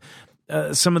kind of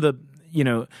some of the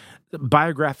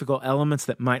biographical elements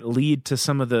that might lead to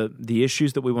some of the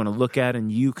issues that we want to look at,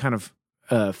 and you kind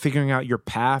of figuring out your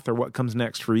path or what comes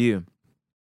next for you.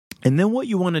 And then what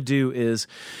you want to do is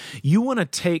you want to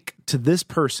take to this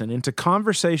person, into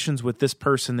conversations with this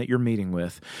person that you're meeting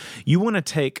with, you want to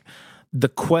take the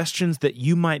questions that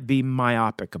you might be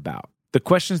myopic about. The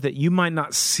questions that you might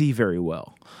not see very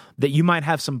well, that you might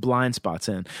have some blind spots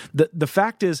in. The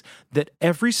fact is that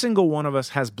every single one of us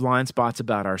has blind spots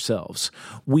about ourselves.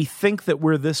 We think that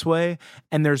we're this way,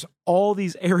 and there's all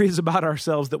these areas about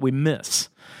ourselves that we miss.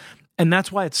 And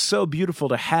that's why it's so beautiful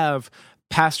to have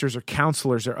pastors or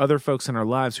counselors or other folks in our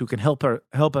lives who can help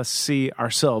us see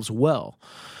ourselves well.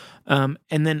 And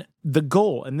then the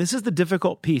goal, and this is the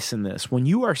difficult piece in this, when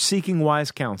you are seeking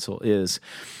wise counsel, is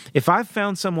if I've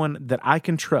found someone that I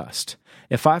can trust,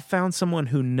 if I've found someone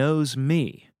who knows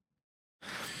me,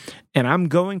 and I'm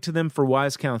going to them for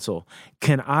wise counsel,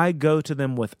 can I go to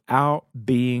them without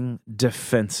being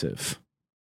defensive?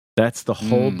 That's the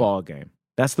whole ball game.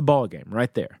 That's the ball game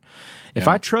right there. If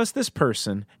I trust this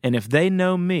person, and if they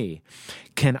know me,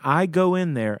 can I go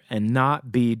in there and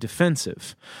not be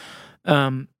defensive?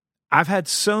 I've had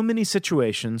so many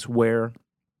situations where,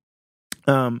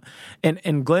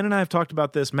 and Glenn and I have talked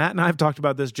about this, Matt and I have talked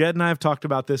about this, Jed and I have talked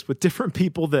about this with different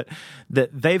people that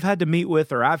they've had to meet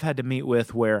with or I've had to meet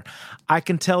with, where I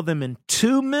can tell them in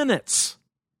 2 minutes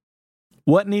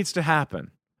what needs to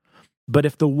happen. But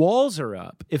if the walls are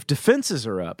up, if defenses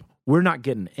are up, we're not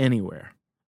getting anywhere.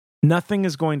 Nothing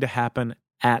is going to happen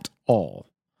at all.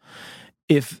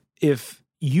 If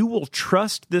you will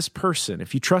trust this person,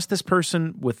 if you trust this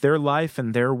person with their life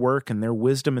and their work and their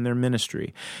wisdom and their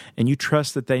ministry, and you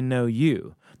trust that they know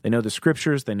you, they know the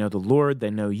Scriptures, they know the Lord,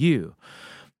 they know you,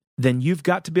 then you've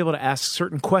got to be able to ask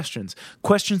certain questions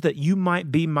that you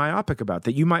might be myopic about,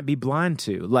 that you might be blind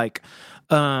to. Like,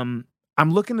 I'm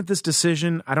looking at this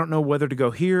decision, I don't know whether to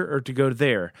go here or to go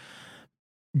there.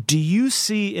 Do you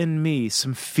see in me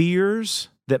some fears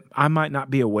that I might not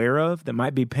be aware of, that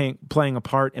might be playing a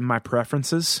part in my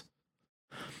preferences?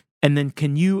 And then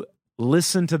can you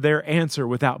listen to their answer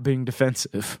without being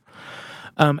defensive?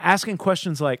 Asking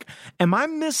questions like, am I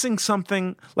missing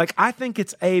something? Like, I think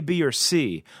it's A, B, or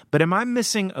C, but am I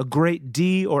missing a great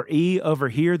D or E over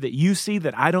here that you see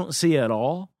that I don't see at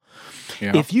all?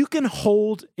 Yeah. If you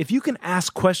can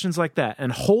ask questions like that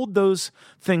and hold those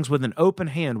things with an open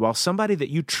hand while somebody that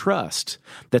you trust,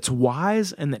 that's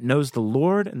wise and that knows the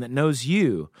Lord and that knows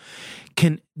you,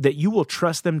 that you will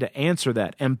trust them to answer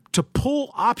that and to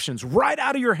pull options right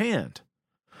out of your hand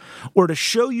or to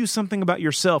show you something about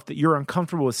yourself that you're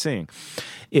uncomfortable with seeing.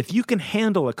 If you can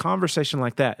handle a conversation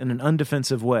like that in an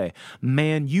undefensive way,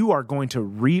 man, you are going to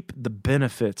reap the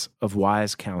benefits of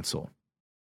wise counsel.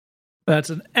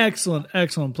 That's an excellent,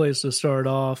 excellent place to start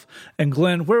off. And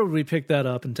Glenn, where would we pick that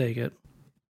up and take it?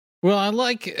 Well,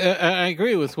 I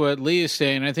agree with what Lee is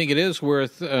saying. I think it is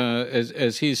worth,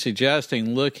 as he's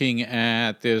suggesting, looking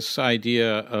at this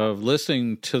idea of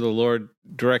listening to the Lord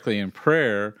directly in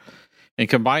prayer and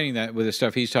combining that with the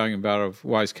stuff he's talking about of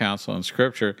wise counsel and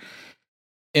Scripture.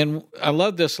 And I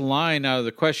love this line out of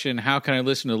the question, how can I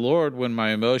listen to the Lord when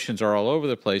my emotions are all over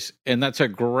the place? And that's a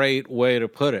great way to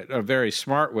put it, a very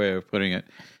smart way of putting it.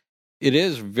 It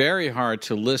is very hard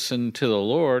to listen to the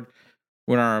Lord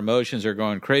when our emotions are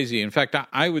going crazy. In fact,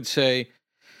 I would say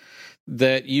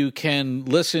that you can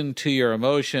listen to your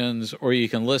emotions or you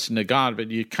can listen to God,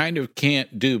 but you kind of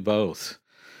can't do both.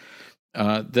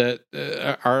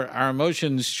 Our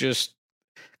emotions just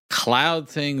cloud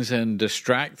things and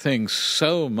distract things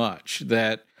so much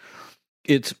that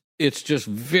it's it's just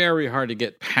very hard to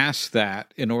get past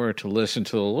that in order to listen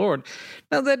to the Lord.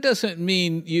 Now, that doesn't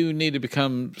mean you need to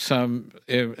become some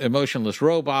emotionless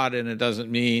robot, and it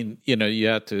doesn't mean, you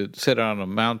have to sit on a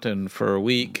mountain for a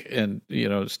week and,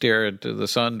 stare into the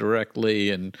sun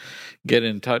directly and get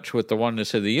in touch with the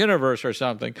oneness of the universe or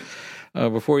something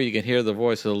before you can hear the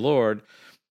voice of the Lord.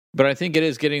 But I think it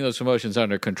is getting those emotions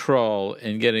under control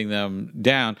and getting them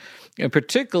down, and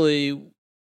particularly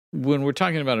when we're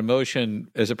talking about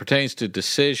emotion as it pertains to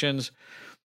decisions,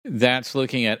 that's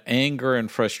looking at anger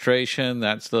and frustration.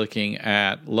 That's looking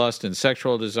at lust and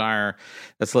sexual desire.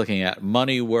 That's looking at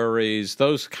money worries,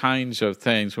 those kinds of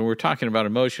things. When we're talking about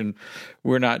emotion,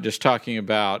 we're not just talking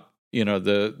about,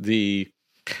 the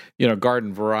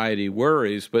garden variety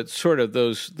worries, but sort of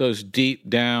those deep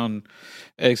down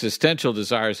existential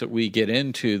desires that we get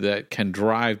into that can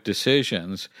drive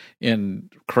decisions in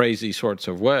crazy sorts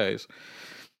of ways.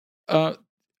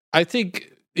 I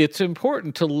think it's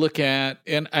important to look at,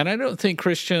 and I don't think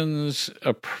Christians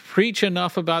preach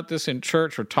enough about this in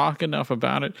church or talk enough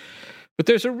about it, but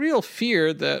there's a real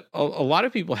fear that a lot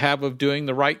of people have of doing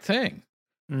the right thing.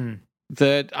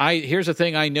 That here's a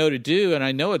thing I know to do, and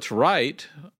I know it's right,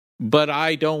 but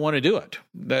I don't want to do it.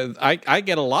 I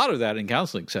get a lot of that in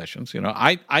counseling sessions.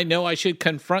 I know I should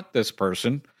confront this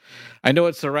person. I know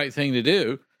it's the right thing to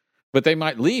do, but they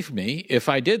might leave me if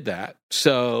I did that.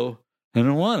 So I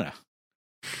don't want to.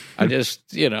 I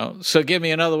just, so give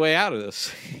me another way out of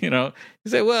this. You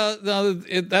say, well, no,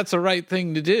 that's the right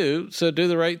thing to do, so do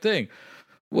the right thing.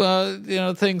 Well,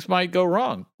 things might go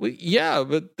wrong. Well, yeah,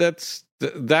 but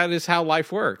that is how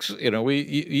life works.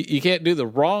 You can't do the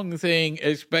wrong thing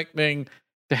expecting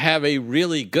to have a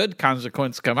really good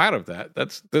consequence come out of that.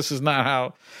 This is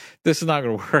not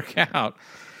going to work out.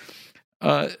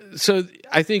 So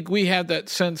I think we have that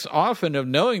sense often of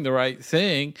knowing the right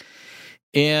thing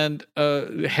and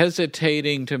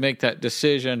hesitating to make that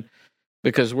decision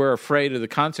because we're afraid of the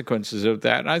consequences of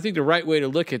that. And I think the right way to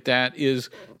look at that is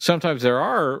sometimes there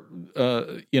are,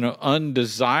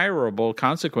 undesirable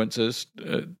consequences.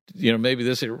 Maybe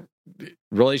this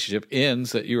relationship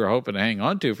ends that you were hoping to hang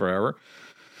on to forever,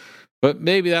 but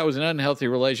maybe that was an unhealthy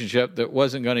relationship that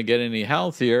wasn't going to get any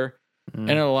healthier.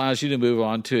 And it allows you to move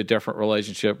on to a different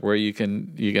relationship where you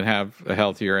can have a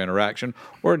healthier interaction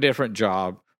or a different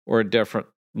job or a different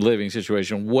living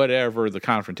situation, whatever the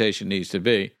confrontation needs to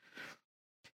be.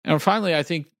 And finally, I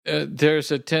think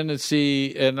there's a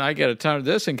tendency, and I get a ton of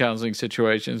this in counseling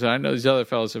situations, and I know these other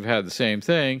fellows have had the same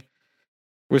thing,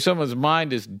 where someone's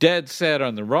mind is dead set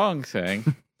on the wrong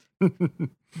thing,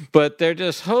 but they're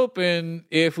just hoping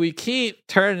if we keep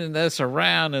turning this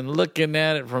around and looking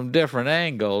at it from different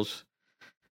angles,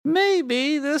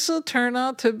 maybe this will turn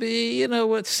out to be,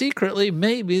 what secretly,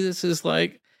 maybe this is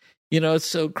like, it's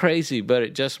so crazy, but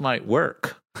it just might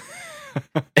work.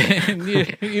 And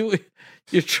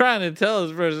you're trying to tell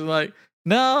this person, like,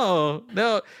 no.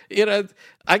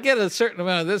 I get a certain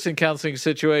amount of this in counseling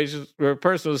situations where a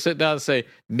person will sit down and say,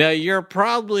 no, you're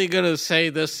probably going to say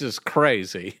this is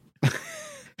crazy.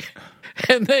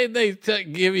 And they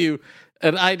give you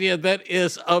an idea that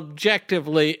is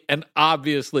objectively and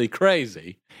obviously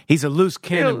crazy. He's a loose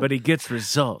cannon, but he gets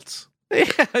results. Yeah,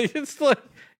 it's like,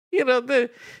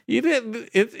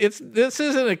 this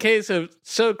isn't a case of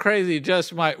so crazy it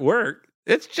just might work.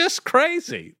 It's just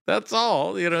crazy. That's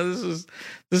all. This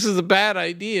is a bad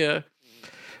idea.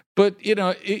 But,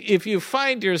 if you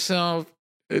find yourself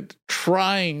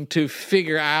trying to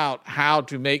figure out how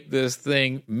to make this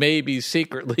thing maybe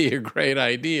secretly a great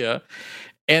idea,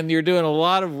 and you're doing a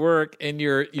lot of work and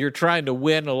you're trying to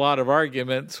win a lot of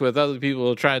arguments with other people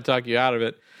who are trying to talk you out of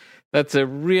it, that's a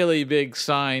really big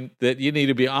sign that you need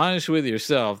to be honest with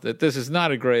yourself that this is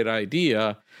not a great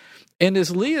idea. And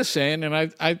as Leah's saying, and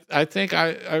I think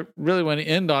I really want to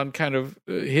end on kind of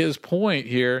his point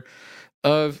here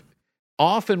of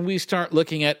often we start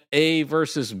looking at A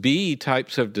versus B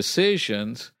types of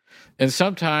decisions, and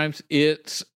sometimes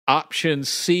it's options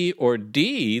C or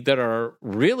D that are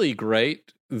really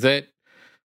great that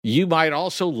you might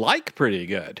also like pretty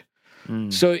good.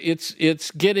 So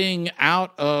it's getting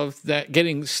out of that,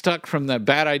 getting stuck from that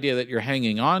bad idea that you're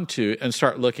hanging on to and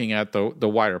start looking at the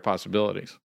wider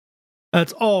possibilities.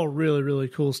 That's all really, really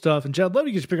cool stuff. And Chad, let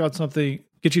me get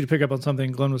you to pick up on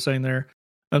something Glenn was saying there.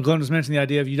 Glenn was mentioning the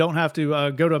idea of you don't have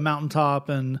to go to a mountaintop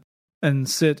and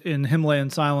sit in Himalayan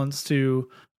silence to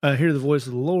hear the voice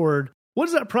of the Lord. What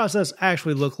does that process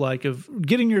actually look like of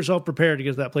getting yourself prepared to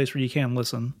get to that place where you can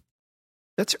listen?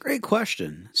 That's a great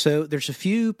question. So there's a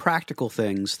few practical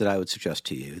things that I would suggest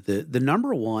to you. The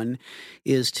number one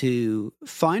is to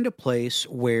find a place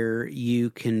where you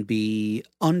can be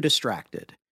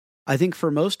undistracted. I think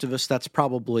for most of us, that's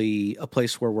probably a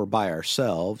place where we're by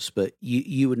ourselves, but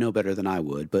you would know better than I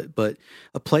would. But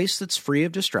a place that's free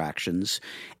of distractions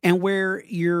and where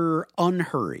you're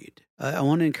unhurried. I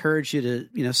want to encourage you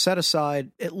to, set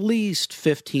aside at least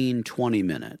 15, 20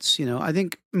 minutes. I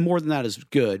think more than that is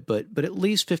good, but at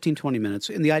least 15, 20 minutes.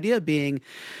 And the idea being,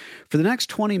 for the next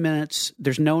 20 minutes,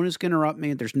 there's no one who's going to interrupt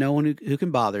me. There's no one who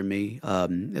can bother me.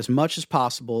 As much as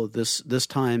possible, this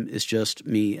time is just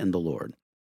me and the Lord.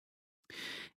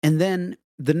 And then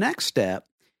the next step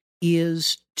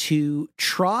is to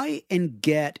try and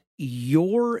get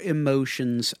your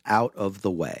emotions out of the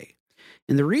way.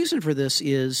 And the reason for this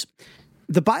is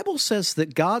the Bible says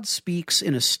that God speaks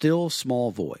in a still, small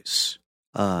voice.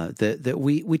 That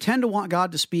we tend to want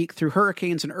God to speak through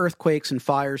hurricanes and earthquakes and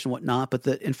fires and whatnot, but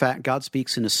that in fact God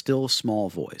speaks in a still, small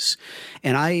voice.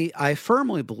 And I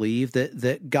firmly believe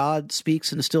that God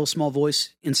speaks in a still, small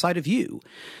voice inside of you.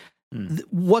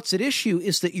 What's at issue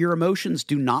is that your emotions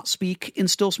do not speak in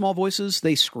still, small voices.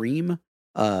 They scream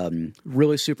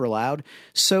really super loud.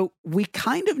 So we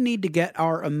kind of need to get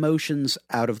our emotions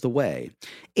out of the way.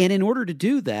 And in order to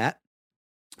do that,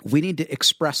 we need to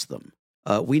express them.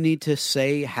 We need to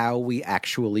say how we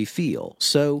actually feel.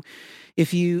 So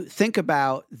if you think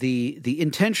about the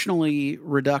intentionally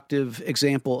reductive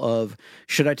example of,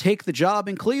 should I take the job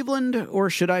in Cleveland or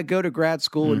should I go to grad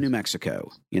school in New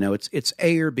Mexico? It's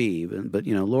A or B, but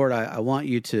Lord, I want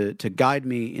you to guide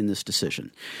me in this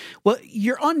decision. Well,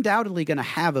 you're undoubtedly going to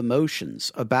have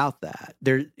emotions about that.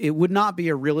 It would not be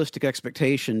a realistic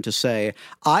expectation to say,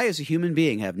 I as a human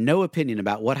being have no opinion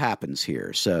about what happens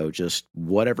here, so just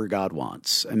whatever God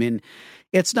wants. I mean,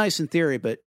 it's nice in theory,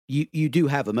 but you do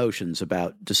have emotions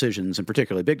about decisions, and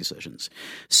particularly big decisions.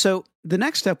 So the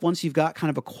next step, once you've got kind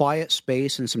of a quiet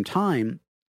space and some time,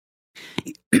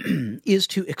 is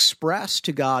to express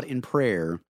to God in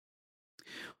prayer.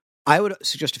 I would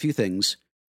suggest a few things.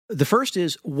 The first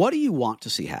is, what do you want to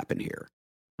see happen here?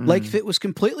 Like, if it was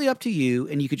completely up to you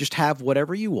and you could just have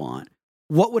whatever you want,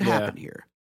 what would happen here?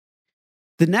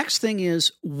 The next thing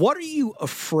is, what are you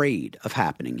afraid of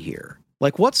happening here?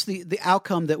 Like, what's the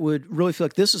outcome that would really feel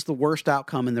like this is the worst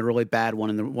outcome and the really bad one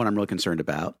and the one I'm really concerned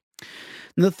about?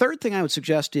 And the third thing I would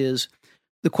suggest is,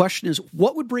 the question is,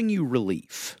 what would bring you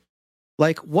relief?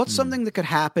 Like, what's something that could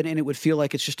happen and it would feel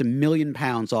like it's just 1,000,000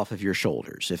 pounds off of your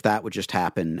shoulders if that would just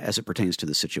happen as it pertains to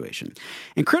the situation?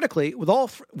 And critically, with all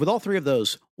three of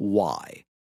those, why?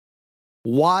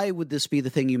 Why would this be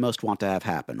the thing you most want to have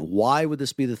happen? Why would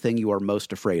this be the thing you are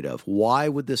most afraid of? Why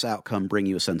would this outcome bring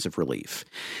you a sense of relief?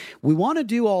 We want to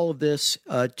do all of this,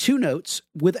 2 notes,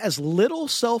 with as little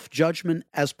self-judgment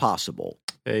as possible.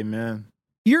 Amen.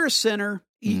 You're a sinner.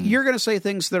 You're going to say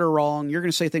things that are wrong. You're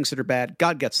going to say things that are bad.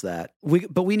 God gets that.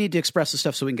 But we need to express the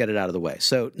stuff so we can get it out of the way.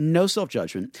 So no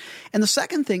self-judgment. And the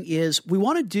second thing is, we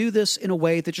want to do this in a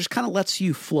way that just kind of lets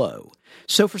you flow.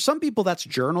 So for some people, that's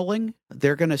journaling.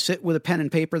 They're going to sit with a pen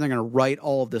and paper and they're going to write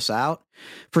all of this out.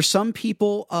 For some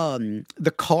people,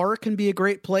 the car can be a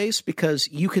great place because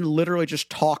you can literally just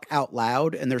talk out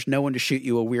loud and there's no one to shoot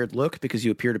you a weird look because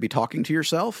you appear to be talking to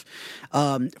yourself.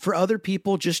 For other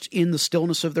people, just in the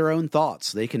stillness of their own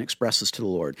thoughts, they can express this to the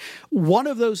Lord. One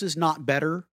of those is not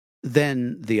better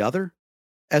than the other.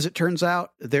 As it turns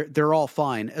out, they're all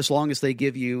fine as long as they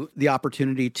give you the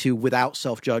opportunity to, without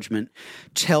self-judgment,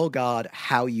 tell God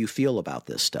how you feel about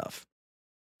this stuff.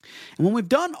 And when we've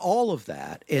done all of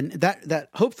that, and that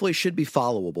hopefully should be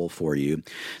followable for you,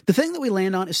 the thing that we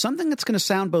land on is something that's going to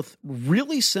sound both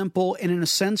really simple and, in a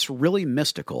sense, really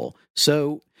mystical.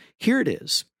 So here it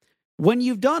is. When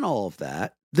you've done all of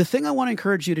that, the thing I want to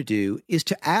encourage you to do is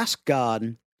to ask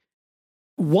God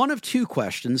one of 2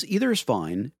 questions. Either is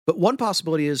fine, but one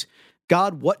possibility is,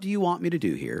 God, what do you want me to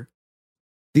do here?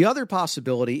 The other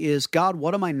possibility is, God,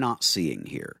 what am I not seeing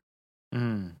here?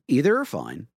 Either are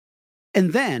fine.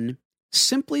 And then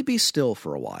simply be still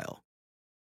for a while.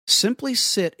 Simply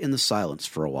sit in the silence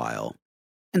for a while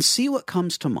and see what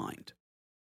comes to mind.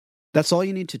 That's all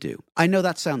you need to do. I know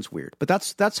that sounds weird, but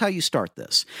that's how you start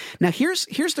this. Now, here's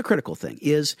the critical thing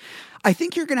is, I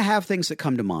think you're going to have things that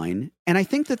come to mind, and I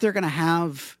think that they're going to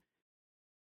have,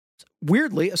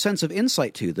 weirdly, a sense of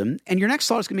insight to them. And your next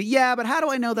thought is going to be, yeah, but how do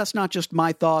I know that's not just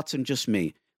my thoughts and just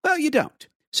me? Well, you don't.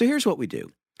 So here's what we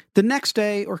do. The next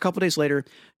day or a couple days later,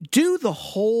 do the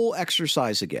whole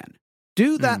exercise again.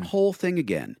 Do that whole thing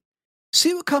again.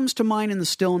 See what comes to mind in the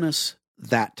stillness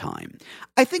that time.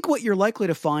 I think what you're likely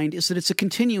to find is that it's a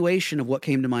continuation of what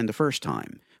came to mind the first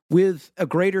time, with a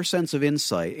greater sense of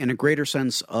insight and a greater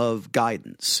sense of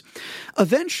guidance.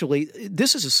 Eventually,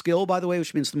 this is a skill, by the way,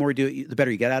 which means the more you do it, the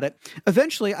better you get at it.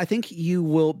 Eventually, I think you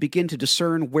will begin to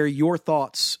discern where your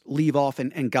thoughts leave off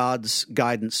and God's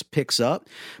guidance picks up.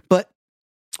 But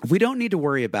we don't need to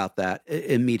worry about that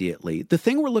immediately. The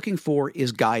thing we're looking for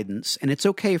is guidance, and it's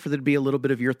okay for there to be a little bit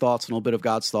of your thoughts and a little bit of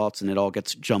God's thoughts, and it all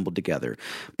gets jumbled together.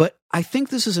 But I think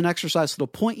this is an exercise that'll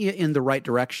point you in the right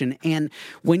direction, and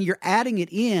when you're adding it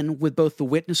in with both the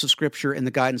witness of Scripture and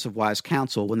the guidance of wise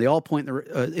counsel, when they all point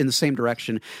in the same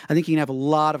direction, I think you can have a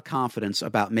lot of confidence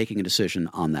about making a decision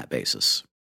on that basis.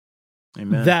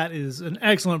 Amen. That is an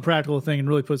excellent practical thing and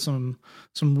really put some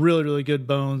really, really good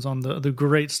bones on the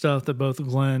great stuff that both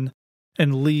Glenn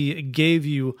and Lee gave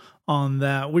you on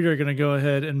that. We are going to go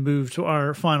ahead and move to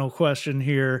our final question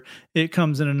here. It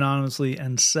comes in anonymously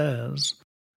and says,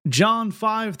 John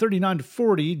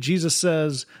 5:39-40, Jesus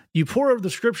says, "You pore over the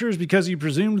Scriptures because you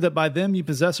presumed that by them you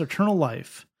possess eternal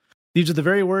life. These are the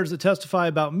very words that testify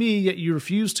about me, yet you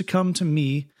refuse to come to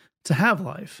me to have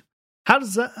life." How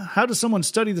does someone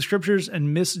study the Scriptures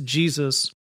and miss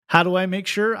Jesus? How do I make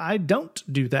sure I don't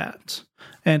do that?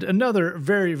 And another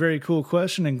very, very cool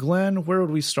question. And Glenn, where would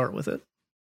we start with it?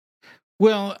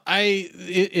 Well,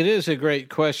 it is a great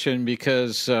question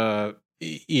because there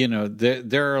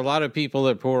are a lot of people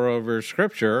that pore over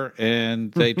Scripture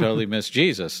and they totally miss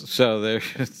Jesus. So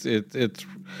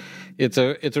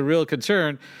it's a real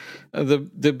concern.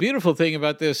 The beautiful thing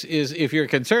about this is if you're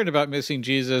concerned about missing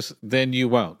Jesus, then you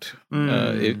won't.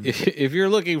 If you're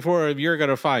looking for him, you're going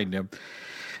to find him.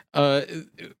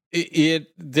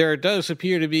 There does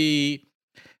appear to be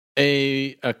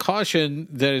a caution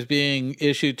that is being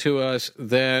issued to us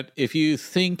that if you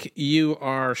think you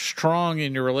are strong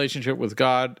in your relationship with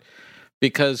God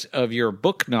because of your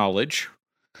book knowledge,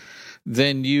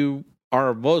 then you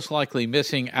are most likely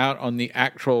missing out on the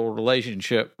actual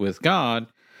relationship with God.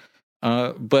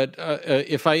 But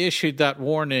if I issued that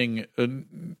warning,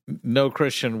 no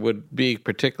Christian would be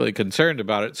particularly concerned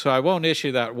about it. So I won't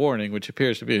issue that warning, which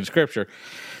appears to be in Scripture,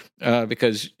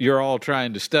 because you're all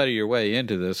trying to study your way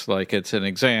into this like it's an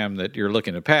exam that you're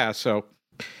looking to pass. So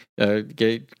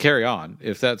carry on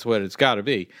if that's what it's got to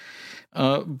be.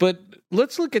 But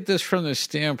let's look at this from the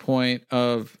standpoint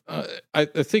of I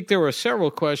think there were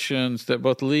several questions that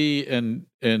both Lee and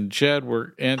Jed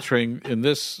were answering in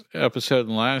this episode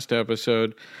and last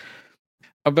episode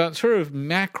about sort of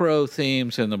macro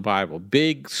themes in the Bible,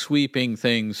 big sweeping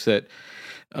things that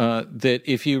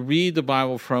if you read the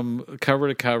Bible from cover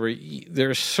to cover, there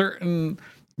are certain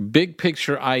big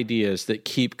picture ideas that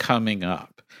keep coming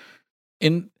up.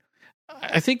 And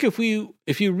I think if you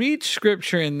read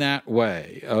Scripture in that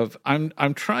way of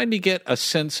I'm trying to get a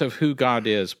sense of who God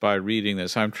is by reading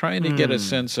this. I'm trying to get a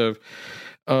sense of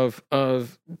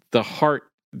the heart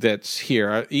that's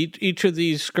here. Each of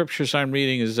these scriptures I'm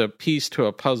reading is a piece to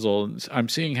a puzzle, and I'm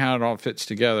seeing how it all fits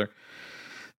together.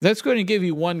 That's going to give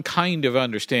you one kind of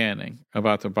understanding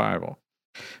about the Bible.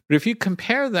 But if you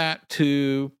compare that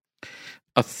to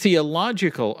a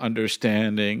theological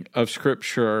understanding of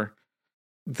Scripture,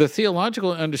 the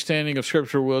theological understanding of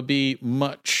Scripture will be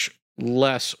much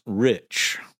less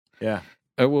rich. Yeah.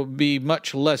 It will be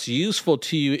much less useful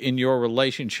to you in your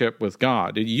relationship with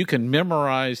God. You can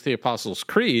memorize the Apostles'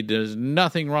 Creed. There's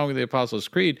nothing wrong with the Apostles'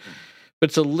 Creed, but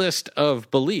it's a list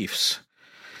of beliefs.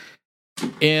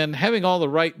 And having all the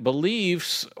right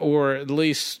beliefs, or at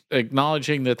least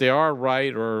acknowledging that they are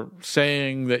right or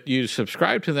saying that you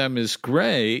subscribe to them, is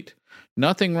great.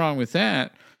 Nothing wrong with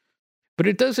that. But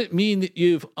it doesn't mean that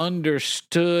you've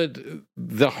understood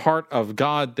the heart of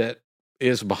God that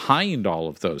is behind all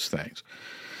of those things.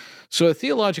 So a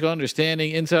theological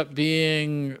understanding ends up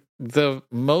being the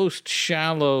most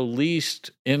shallow, least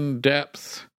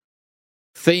in-depth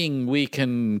thing we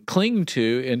can cling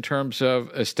to in terms of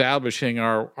establishing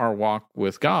our walk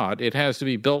with God. It has to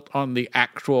be built on the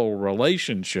actual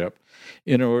relationship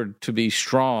in order to be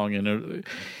strong and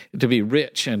to be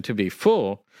rich and to be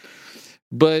full.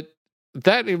 But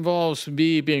that involves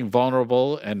me being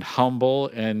vulnerable and humble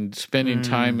and spending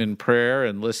time in prayer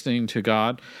and listening to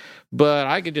God. But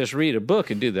I could just read a book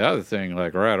and do the other thing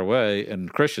like right away, and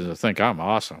Christians will think I'm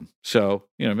awesome. So,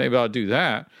 maybe I'll do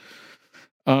that.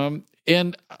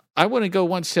 And I want to go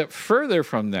one step further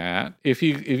from that. If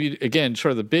you again,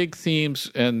 sort of the big themes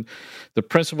and the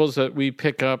principles that we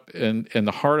pick up in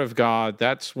the heart of God,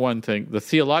 that's one thing. The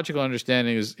theological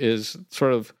understanding is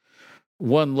sort of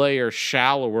one layer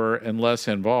shallower and less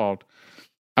involved.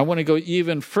 I want to go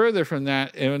even further from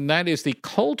that, and that is the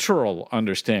cultural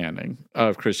understanding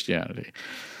of Christianity.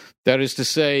 That is to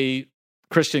say,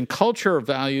 Christian culture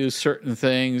values certain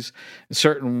things,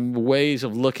 certain ways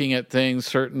of looking at things,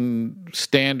 certain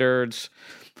standards,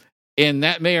 and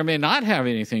that may or may not have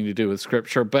anything to do with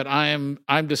Scripture. But I'm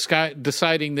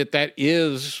deciding that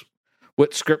is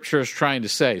what Scripture is trying to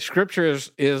say. Scripture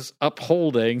is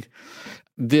upholding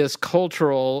this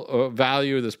cultural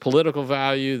value, this political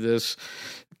value, this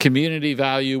community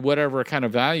value, whatever kind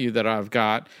of value that I've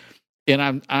got. And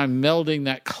I'm melding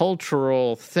that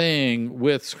cultural thing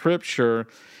with Scripture,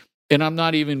 and I'm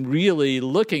not even really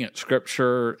looking at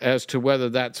Scripture as to whether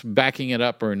that's backing it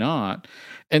up or not.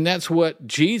 And that's what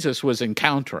Jesus was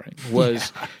encountering,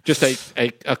 was just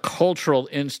a cultural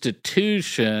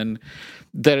institution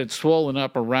that had swollen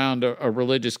up around a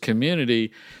religious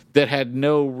community that had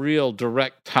no real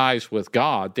direct ties with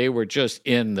God. They were just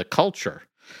in the culture.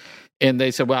 And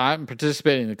they said, well, I'm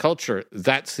participating in the culture.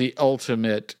 That's the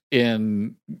ultimate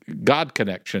in God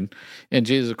connection. And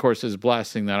Jesus, of course, is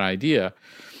blasting that idea.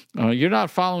 You're not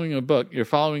following a book. You're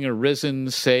following a risen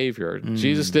Savior.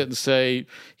 Jesus didn't say,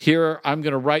 here, I'm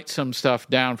going to write some stuff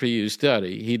down for you to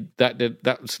study.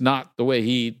 That's not the way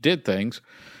he did things.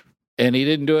 And he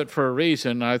didn't do it for a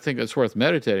reason. I think it's worth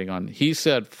meditating on. He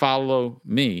said, follow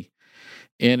me.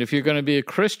 And if you're going to be a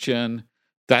Christian,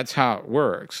 that's how it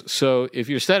works. So if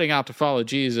you're setting out to follow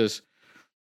Jesus,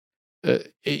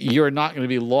 you're not going to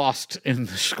be lost in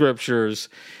the Scriptures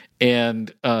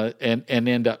and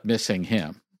end up missing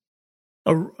him.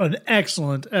 An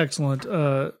excellent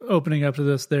opening up to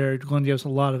this there. Glenn gives a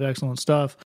lot of excellent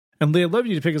stuff. And Lee, I'd love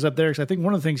you to pick us up there, because I think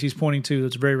one of the things he's pointing to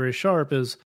that's very, very sharp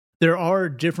is there are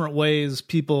different ways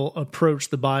people approach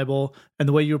the Bible, and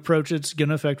the way you approach it's going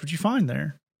to affect what you find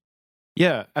there.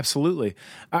 Yeah, absolutely.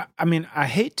 I mean, I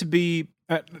hate to be,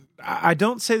 I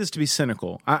don't say this to be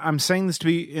cynical. I'm saying this to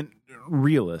be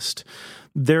realist.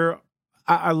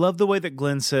 I love the way that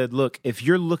Glenn said, look, if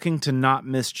you're looking to not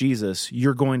miss Jesus,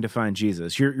 you're going to find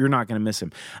Jesus. You're not going to miss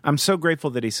him. I'm so grateful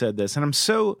that he said this. And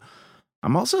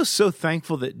I'm also so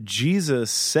thankful that Jesus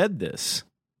said this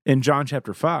in John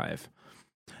chapter 5,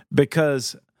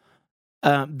 because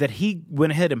that he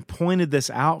went ahead and pointed this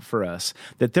out for us,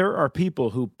 that there are people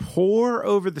who pore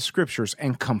over the Scriptures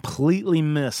and completely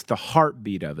miss the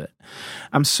heartbeat of it.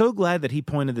 I'm so glad that he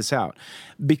pointed this out,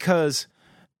 because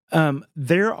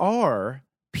there are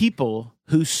people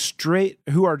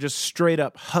who are just straight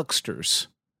up hucksters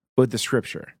with the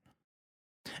Scripture.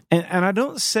 And I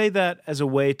don't say that as a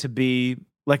way to be,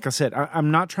 like I said, I'm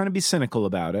not trying to be cynical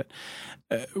about it.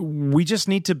 We just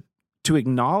need to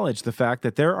acknowledge the fact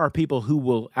that there are people who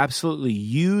will absolutely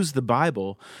use the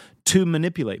Bible to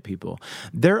manipulate people.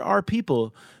 There are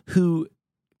people who,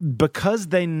 because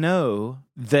they know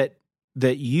that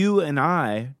you and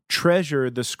I treasure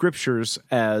the Scriptures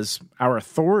as our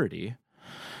authority,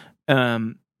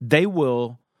 they'll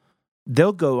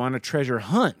go on a treasure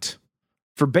hunt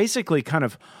for basically kind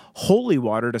of holy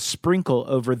water to sprinkle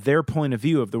over their point of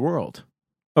view of the world,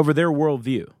 over their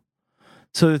worldview,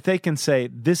 so that they can say,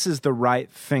 this is the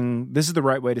right thing, this is the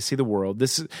right way to see the world.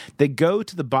 They go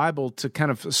to the Bible to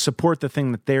kind of support the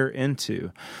thing that they're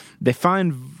into. They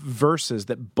find verses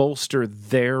that bolster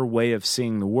their way of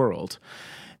seeing the world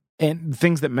and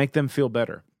things that make them feel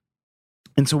better.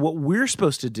 And so what we're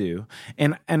supposed to do,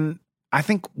 and I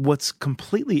think what's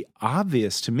completely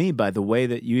obvious to me by the way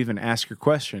that you even ask your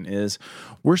question, is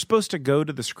we're supposed to go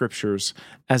to the Scriptures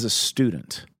as a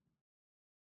student.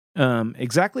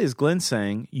 Exactly as Glenn's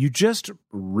saying, you just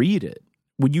read it.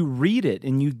 When you read it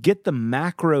and you get the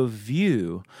macro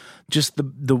view, just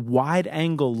the wide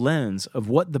angle lens of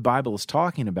what the Bible is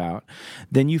talking about,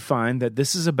 then you find that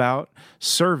this is about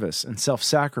service and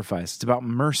self-sacrifice. It's about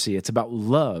mercy. It's about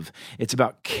love. It's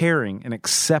about caring and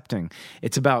accepting.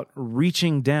 It's about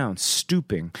reaching down,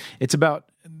 stooping. It's about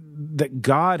that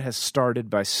God has started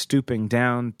by stooping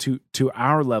down to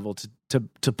our level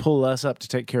to pull us up, to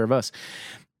take care of us.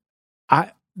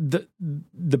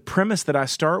 The premise that I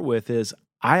start with is,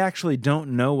 I actually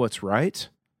don't know what's right.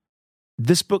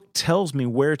 This book tells me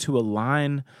where to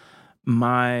align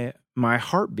my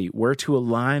heartbeat, where to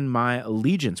align my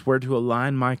allegiance, where to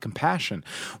align my compassion.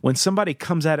 When somebody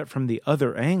comes at it from the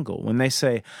other angle, when they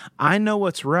say, I know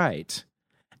what's right,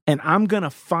 and I'm going to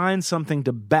find something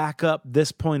to back up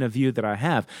this point of view that I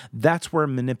have, that's where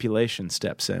manipulation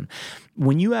steps in.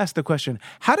 When you ask the question,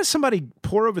 how does somebody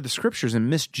pore over the Scriptures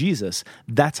and miss Jesus?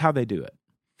 That's how they do it.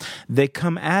 They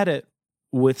come at it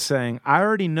with saying, I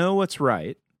already know what's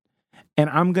right, and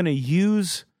I'm going to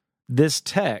use this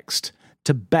text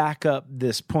to back up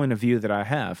this point of view that I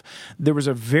have. There was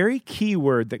a very key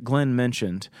word that Glenn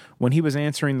mentioned when he was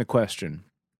answering the question,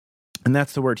 and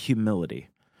that's the word humility.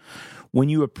 When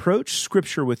you approach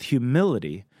Scripture with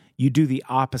humility, you do the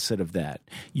opposite of that.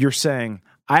 You're saying,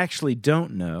 I actually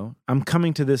don't know. I'm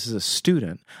coming to this as a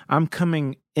student. I'm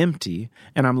coming empty,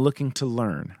 and I'm looking to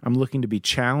learn. I'm looking to be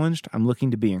challenged. I'm looking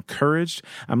to be encouraged.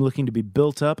 I'm looking to be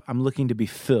built up. I'm looking to be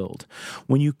filled.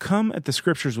 When you come at the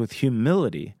Scriptures with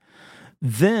humility,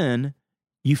 then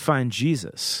you find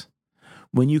Jesus.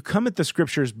 When you come at the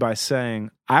Scriptures by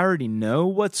saying, I already know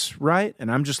what's right,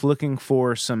 and I'm just looking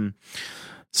for some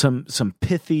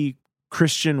pithy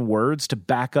Christian words to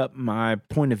back up my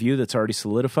point of view that's already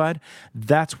solidified,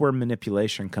 that's where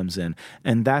manipulation comes in,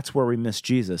 and that's where we miss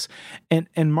Jesus.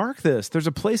 And mark this, there's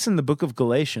a place in the book of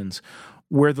Galatians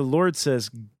where the Lord says,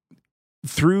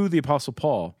 through the Apostle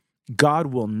Paul, God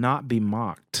will not be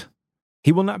mocked.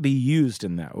 He will not be used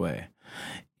in that way.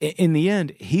 In the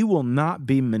end, he will not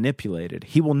be manipulated.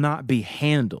 He will not be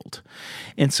handled.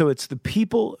 And so it's the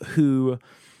people who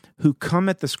come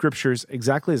at the Scriptures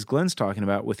exactly as Glenn's talking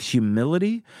about, with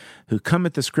humility, who come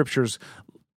at the Scriptures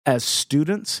as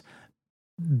students.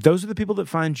 Those are the people that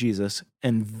find Jesus,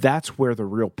 and that's where the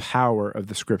real power of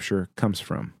the Scripture comes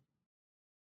from.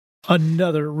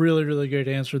 Another really, really great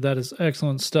answer. That is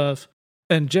excellent stuff.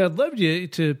 And Jed, love you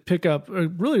to pick up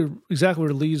really exactly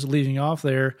where Lee's leaving off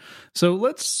there. So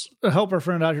let's help our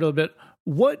friend out here a little bit.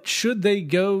 What should they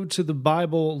go to the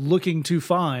Bible looking to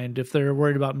find if they're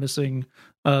worried about missing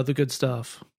the good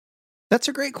stuff? That's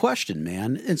a great question,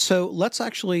 man. And so let's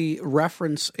actually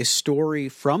reference a story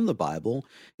from the Bible.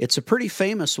 It's a pretty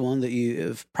famous one that you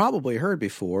have probably heard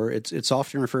before. It's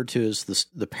often referred to as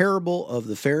the parable of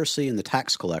the Pharisee and the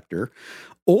tax collector,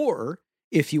 or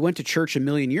if you went to church a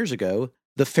million years ago,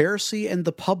 the Pharisee and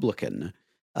the publican.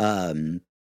 But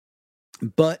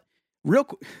real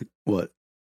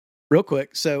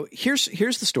quick. So here's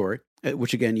the story,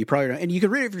 which again, you probably know, and you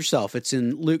can read it for yourself. It's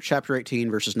in Luke chapter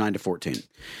 18, verses 9 to 14.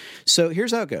 So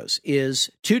here's how it goes, is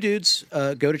two dudes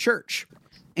go to church,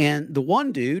 and the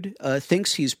one dude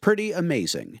thinks he's pretty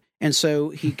amazing. And so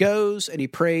he goes and he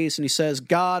prays and he says,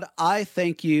 God, I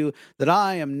thank you that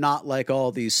I am not like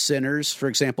all these sinners. For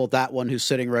example, that one who's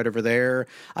sitting right over there.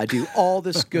 I do all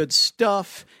this good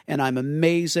stuff and I'm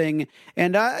amazing.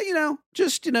 And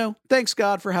thanks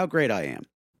God for how great I am.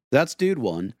 That's dude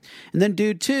one. And then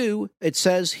dude two, it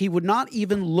says he would not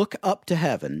even look up to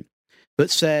heaven,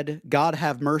 but said, God,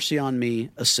 have mercy on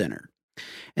me, a sinner.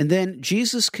 And then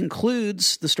Jesus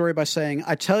concludes the story by saying,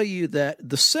 I tell you that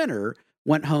the sinner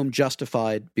went home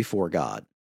justified before God.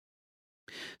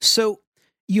 So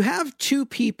you have two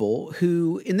people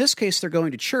who, in this case, they're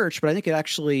going to church, but I think it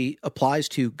actually applies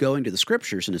to going to the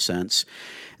Scriptures in a sense.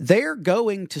 They're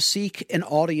going to seek an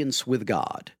audience with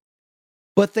God,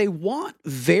 but they want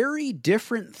very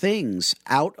different things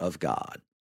out of God.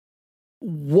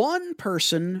 One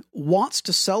person wants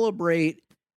to celebrate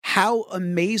how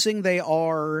amazing they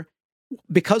are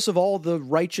because of all the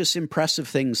righteous, impressive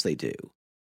things they do.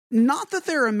 Not that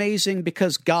they're amazing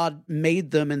because God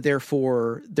made them and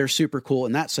therefore they're super cool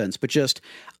in that sense, but just,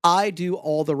 I do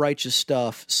all the righteous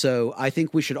stuff, so I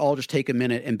think we should all just take a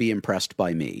minute and be impressed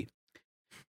by me.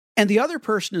 And the other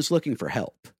person is looking for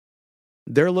help.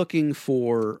 They're looking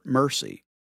for mercy.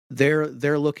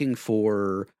 They're looking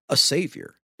for a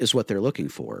savior, is what they're looking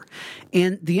for.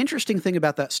 And the interesting thing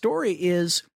about that story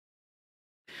is,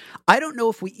 I don't know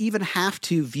if we even have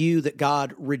to view that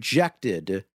God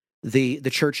rejected the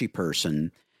churchy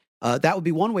person. That would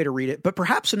be one way to read it. But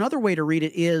perhaps another way to read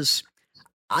it is,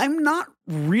 I'm not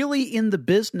really in the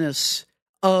business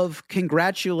of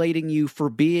congratulating you for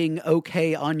being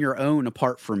okay on your own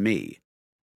apart from me.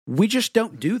 We just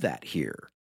don't do that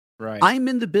here. Right. I'm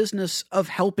in the business of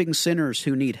helping sinners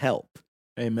who need help.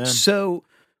 Amen. So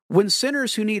when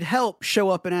sinners who need help show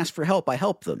up and ask for help, I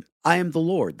help them. I am the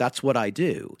Lord. That's what I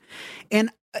do. And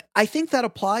I think that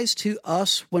applies to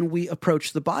us when we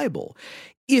approach the Bible.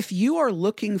 If you are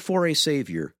looking for a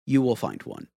savior, you will find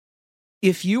one.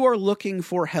 If you are looking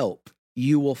for help,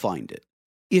 you will find it.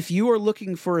 If you are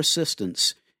looking for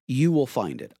assistance, you will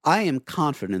find it. I am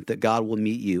confident that God will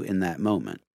meet you in that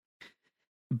moment.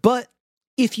 But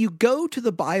if you go to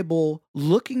the Bible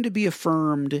looking to be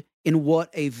affirmed in what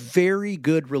a very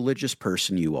good religious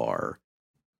person you are,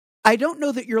 I don't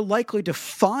know that you're likely to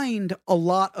find a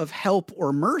lot of help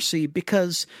or mercy,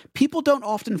 because people don't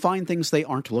often find things they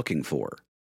aren't looking for.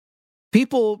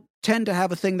 People tend to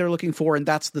have a thing they're looking for, and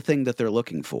that's the thing that they're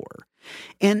looking for.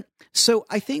 And so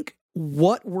I think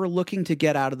what we're looking to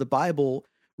get out of the Bible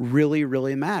really,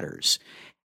 really matters.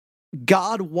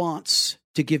 God wants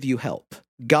to give you help.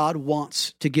 God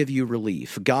wants to give you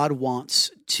relief. God wants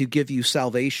to give you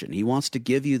salvation. He wants to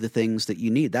give you the things that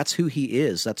you need. That's who he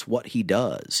is. That's what he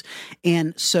does.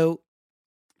 And so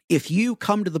If you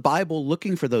come to the Bible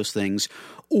looking for those things,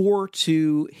 or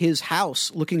to his house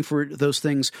looking for those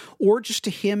things, or just to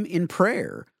him in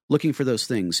prayer looking for those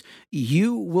things,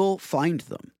 you will find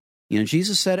them. You know,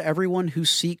 Jesus said, everyone who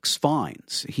seeks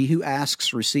finds. He who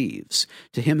asks receives.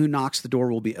 To him who knocks, the door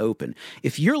will be open.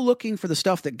 If you're looking for the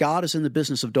stuff that God is in the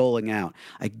business of doling out,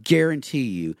 I guarantee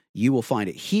you, you will find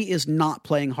it. He is not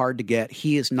playing hard to get.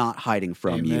 He is not hiding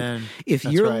from you. If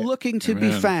That's you're right. looking to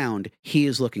be found, he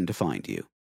is looking to find you.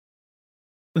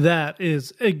 That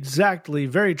is exactly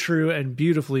very true and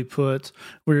beautifully put.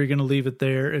 We're going to leave it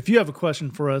there. If you have a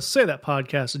question for us, say that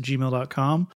podcast at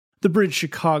gmail.com,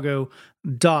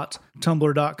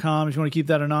 thebridgechicago.tumblr.com, if you want to keep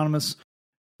that anonymous.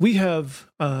 We have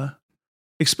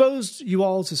exposed you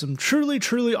all to some truly,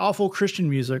 truly awful Christian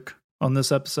music on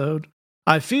this episode.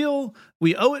 I feel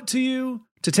we owe it to you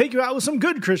to take you out with some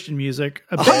good Christian music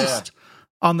based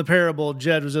on the parable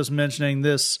Jed was just mentioning.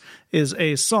 This is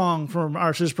a song from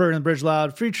our sister program, The Bridge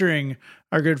Loud, featuring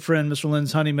our good friend, Mr.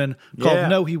 Linz Honeyman, called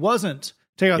No, He Wasn't.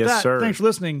 Take out that. Sir. Thanks for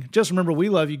listening. Just remember, we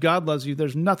love you. God loves you.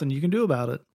 There's nothing you can do about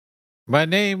it. My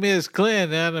name is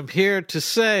Glenn, and I'm here to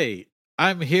say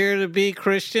I'm here to be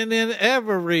Christian in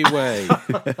every way.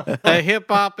 A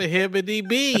hip-hop, a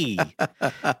hibbity-bee.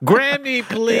 Grammy,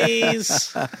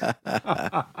 please. 2 men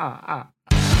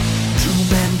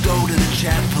go to the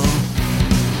chapel.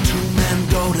 2 men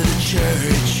go to the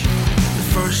church. The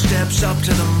first steps up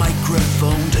to the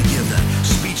microphone to give the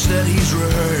speech that he's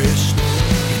rehearsed.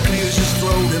 He clears his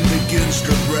throat and begins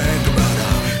to brag about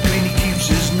how clean he keeps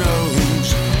his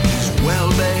nose. He's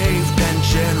well-behaved and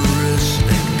generous.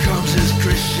 Then comes his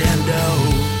crescendo.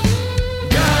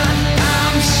 God,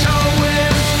 I'm so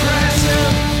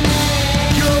impressive.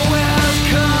 You're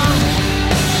welcome.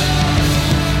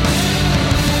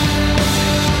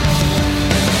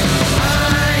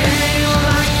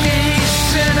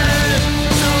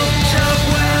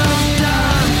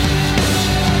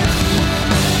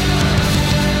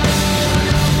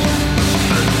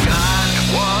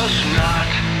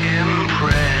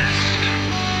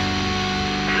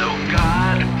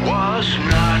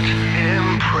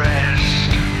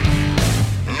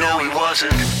 No, he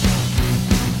wasn't.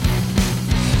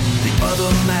 The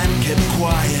other man kept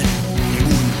quiet. He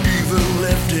wouldn't even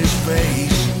lift his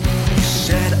face. He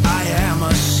said, I am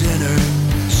a sinner,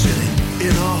 sitting in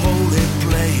a holy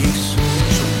place.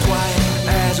 So quiet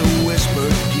as a whisper,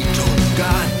 he told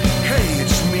God, hey,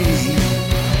 it's me.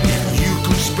 If you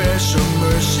could spare some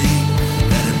mercy,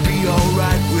 that'd be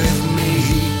alright with me.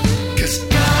 'Cause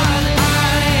God, I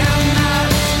am not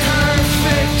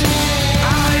perfect. I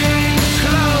ain't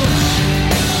close.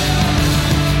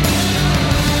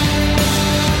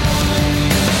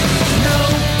 No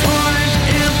point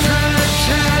in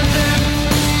pretending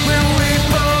when we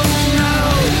both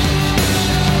know.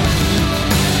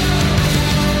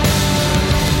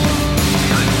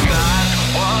 But God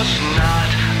was not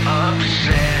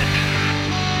upset.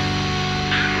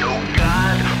 No,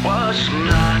 God was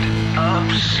not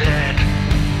upset.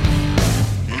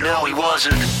 No, he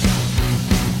wasn't.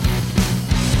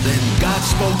 Then God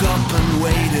spoke up and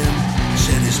weighed him,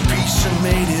 said his piece and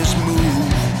made his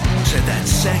move. Said that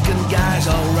second guy's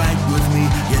alright with me.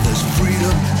 Yeah, there's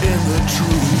freedom in the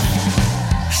truth.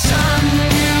 Son,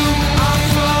 you are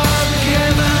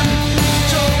forgiven,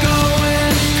 so go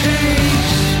in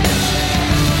peace.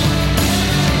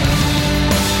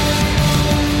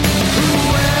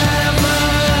 Whoever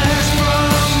asks for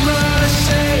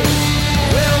mercy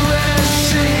will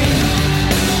receive.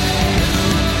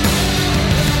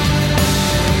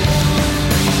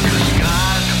 'Cause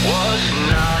God was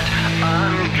not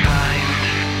unkind.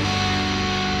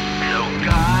 No,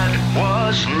 God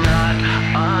was not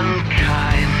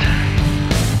unkind.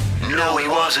 No, he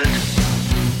wasn't.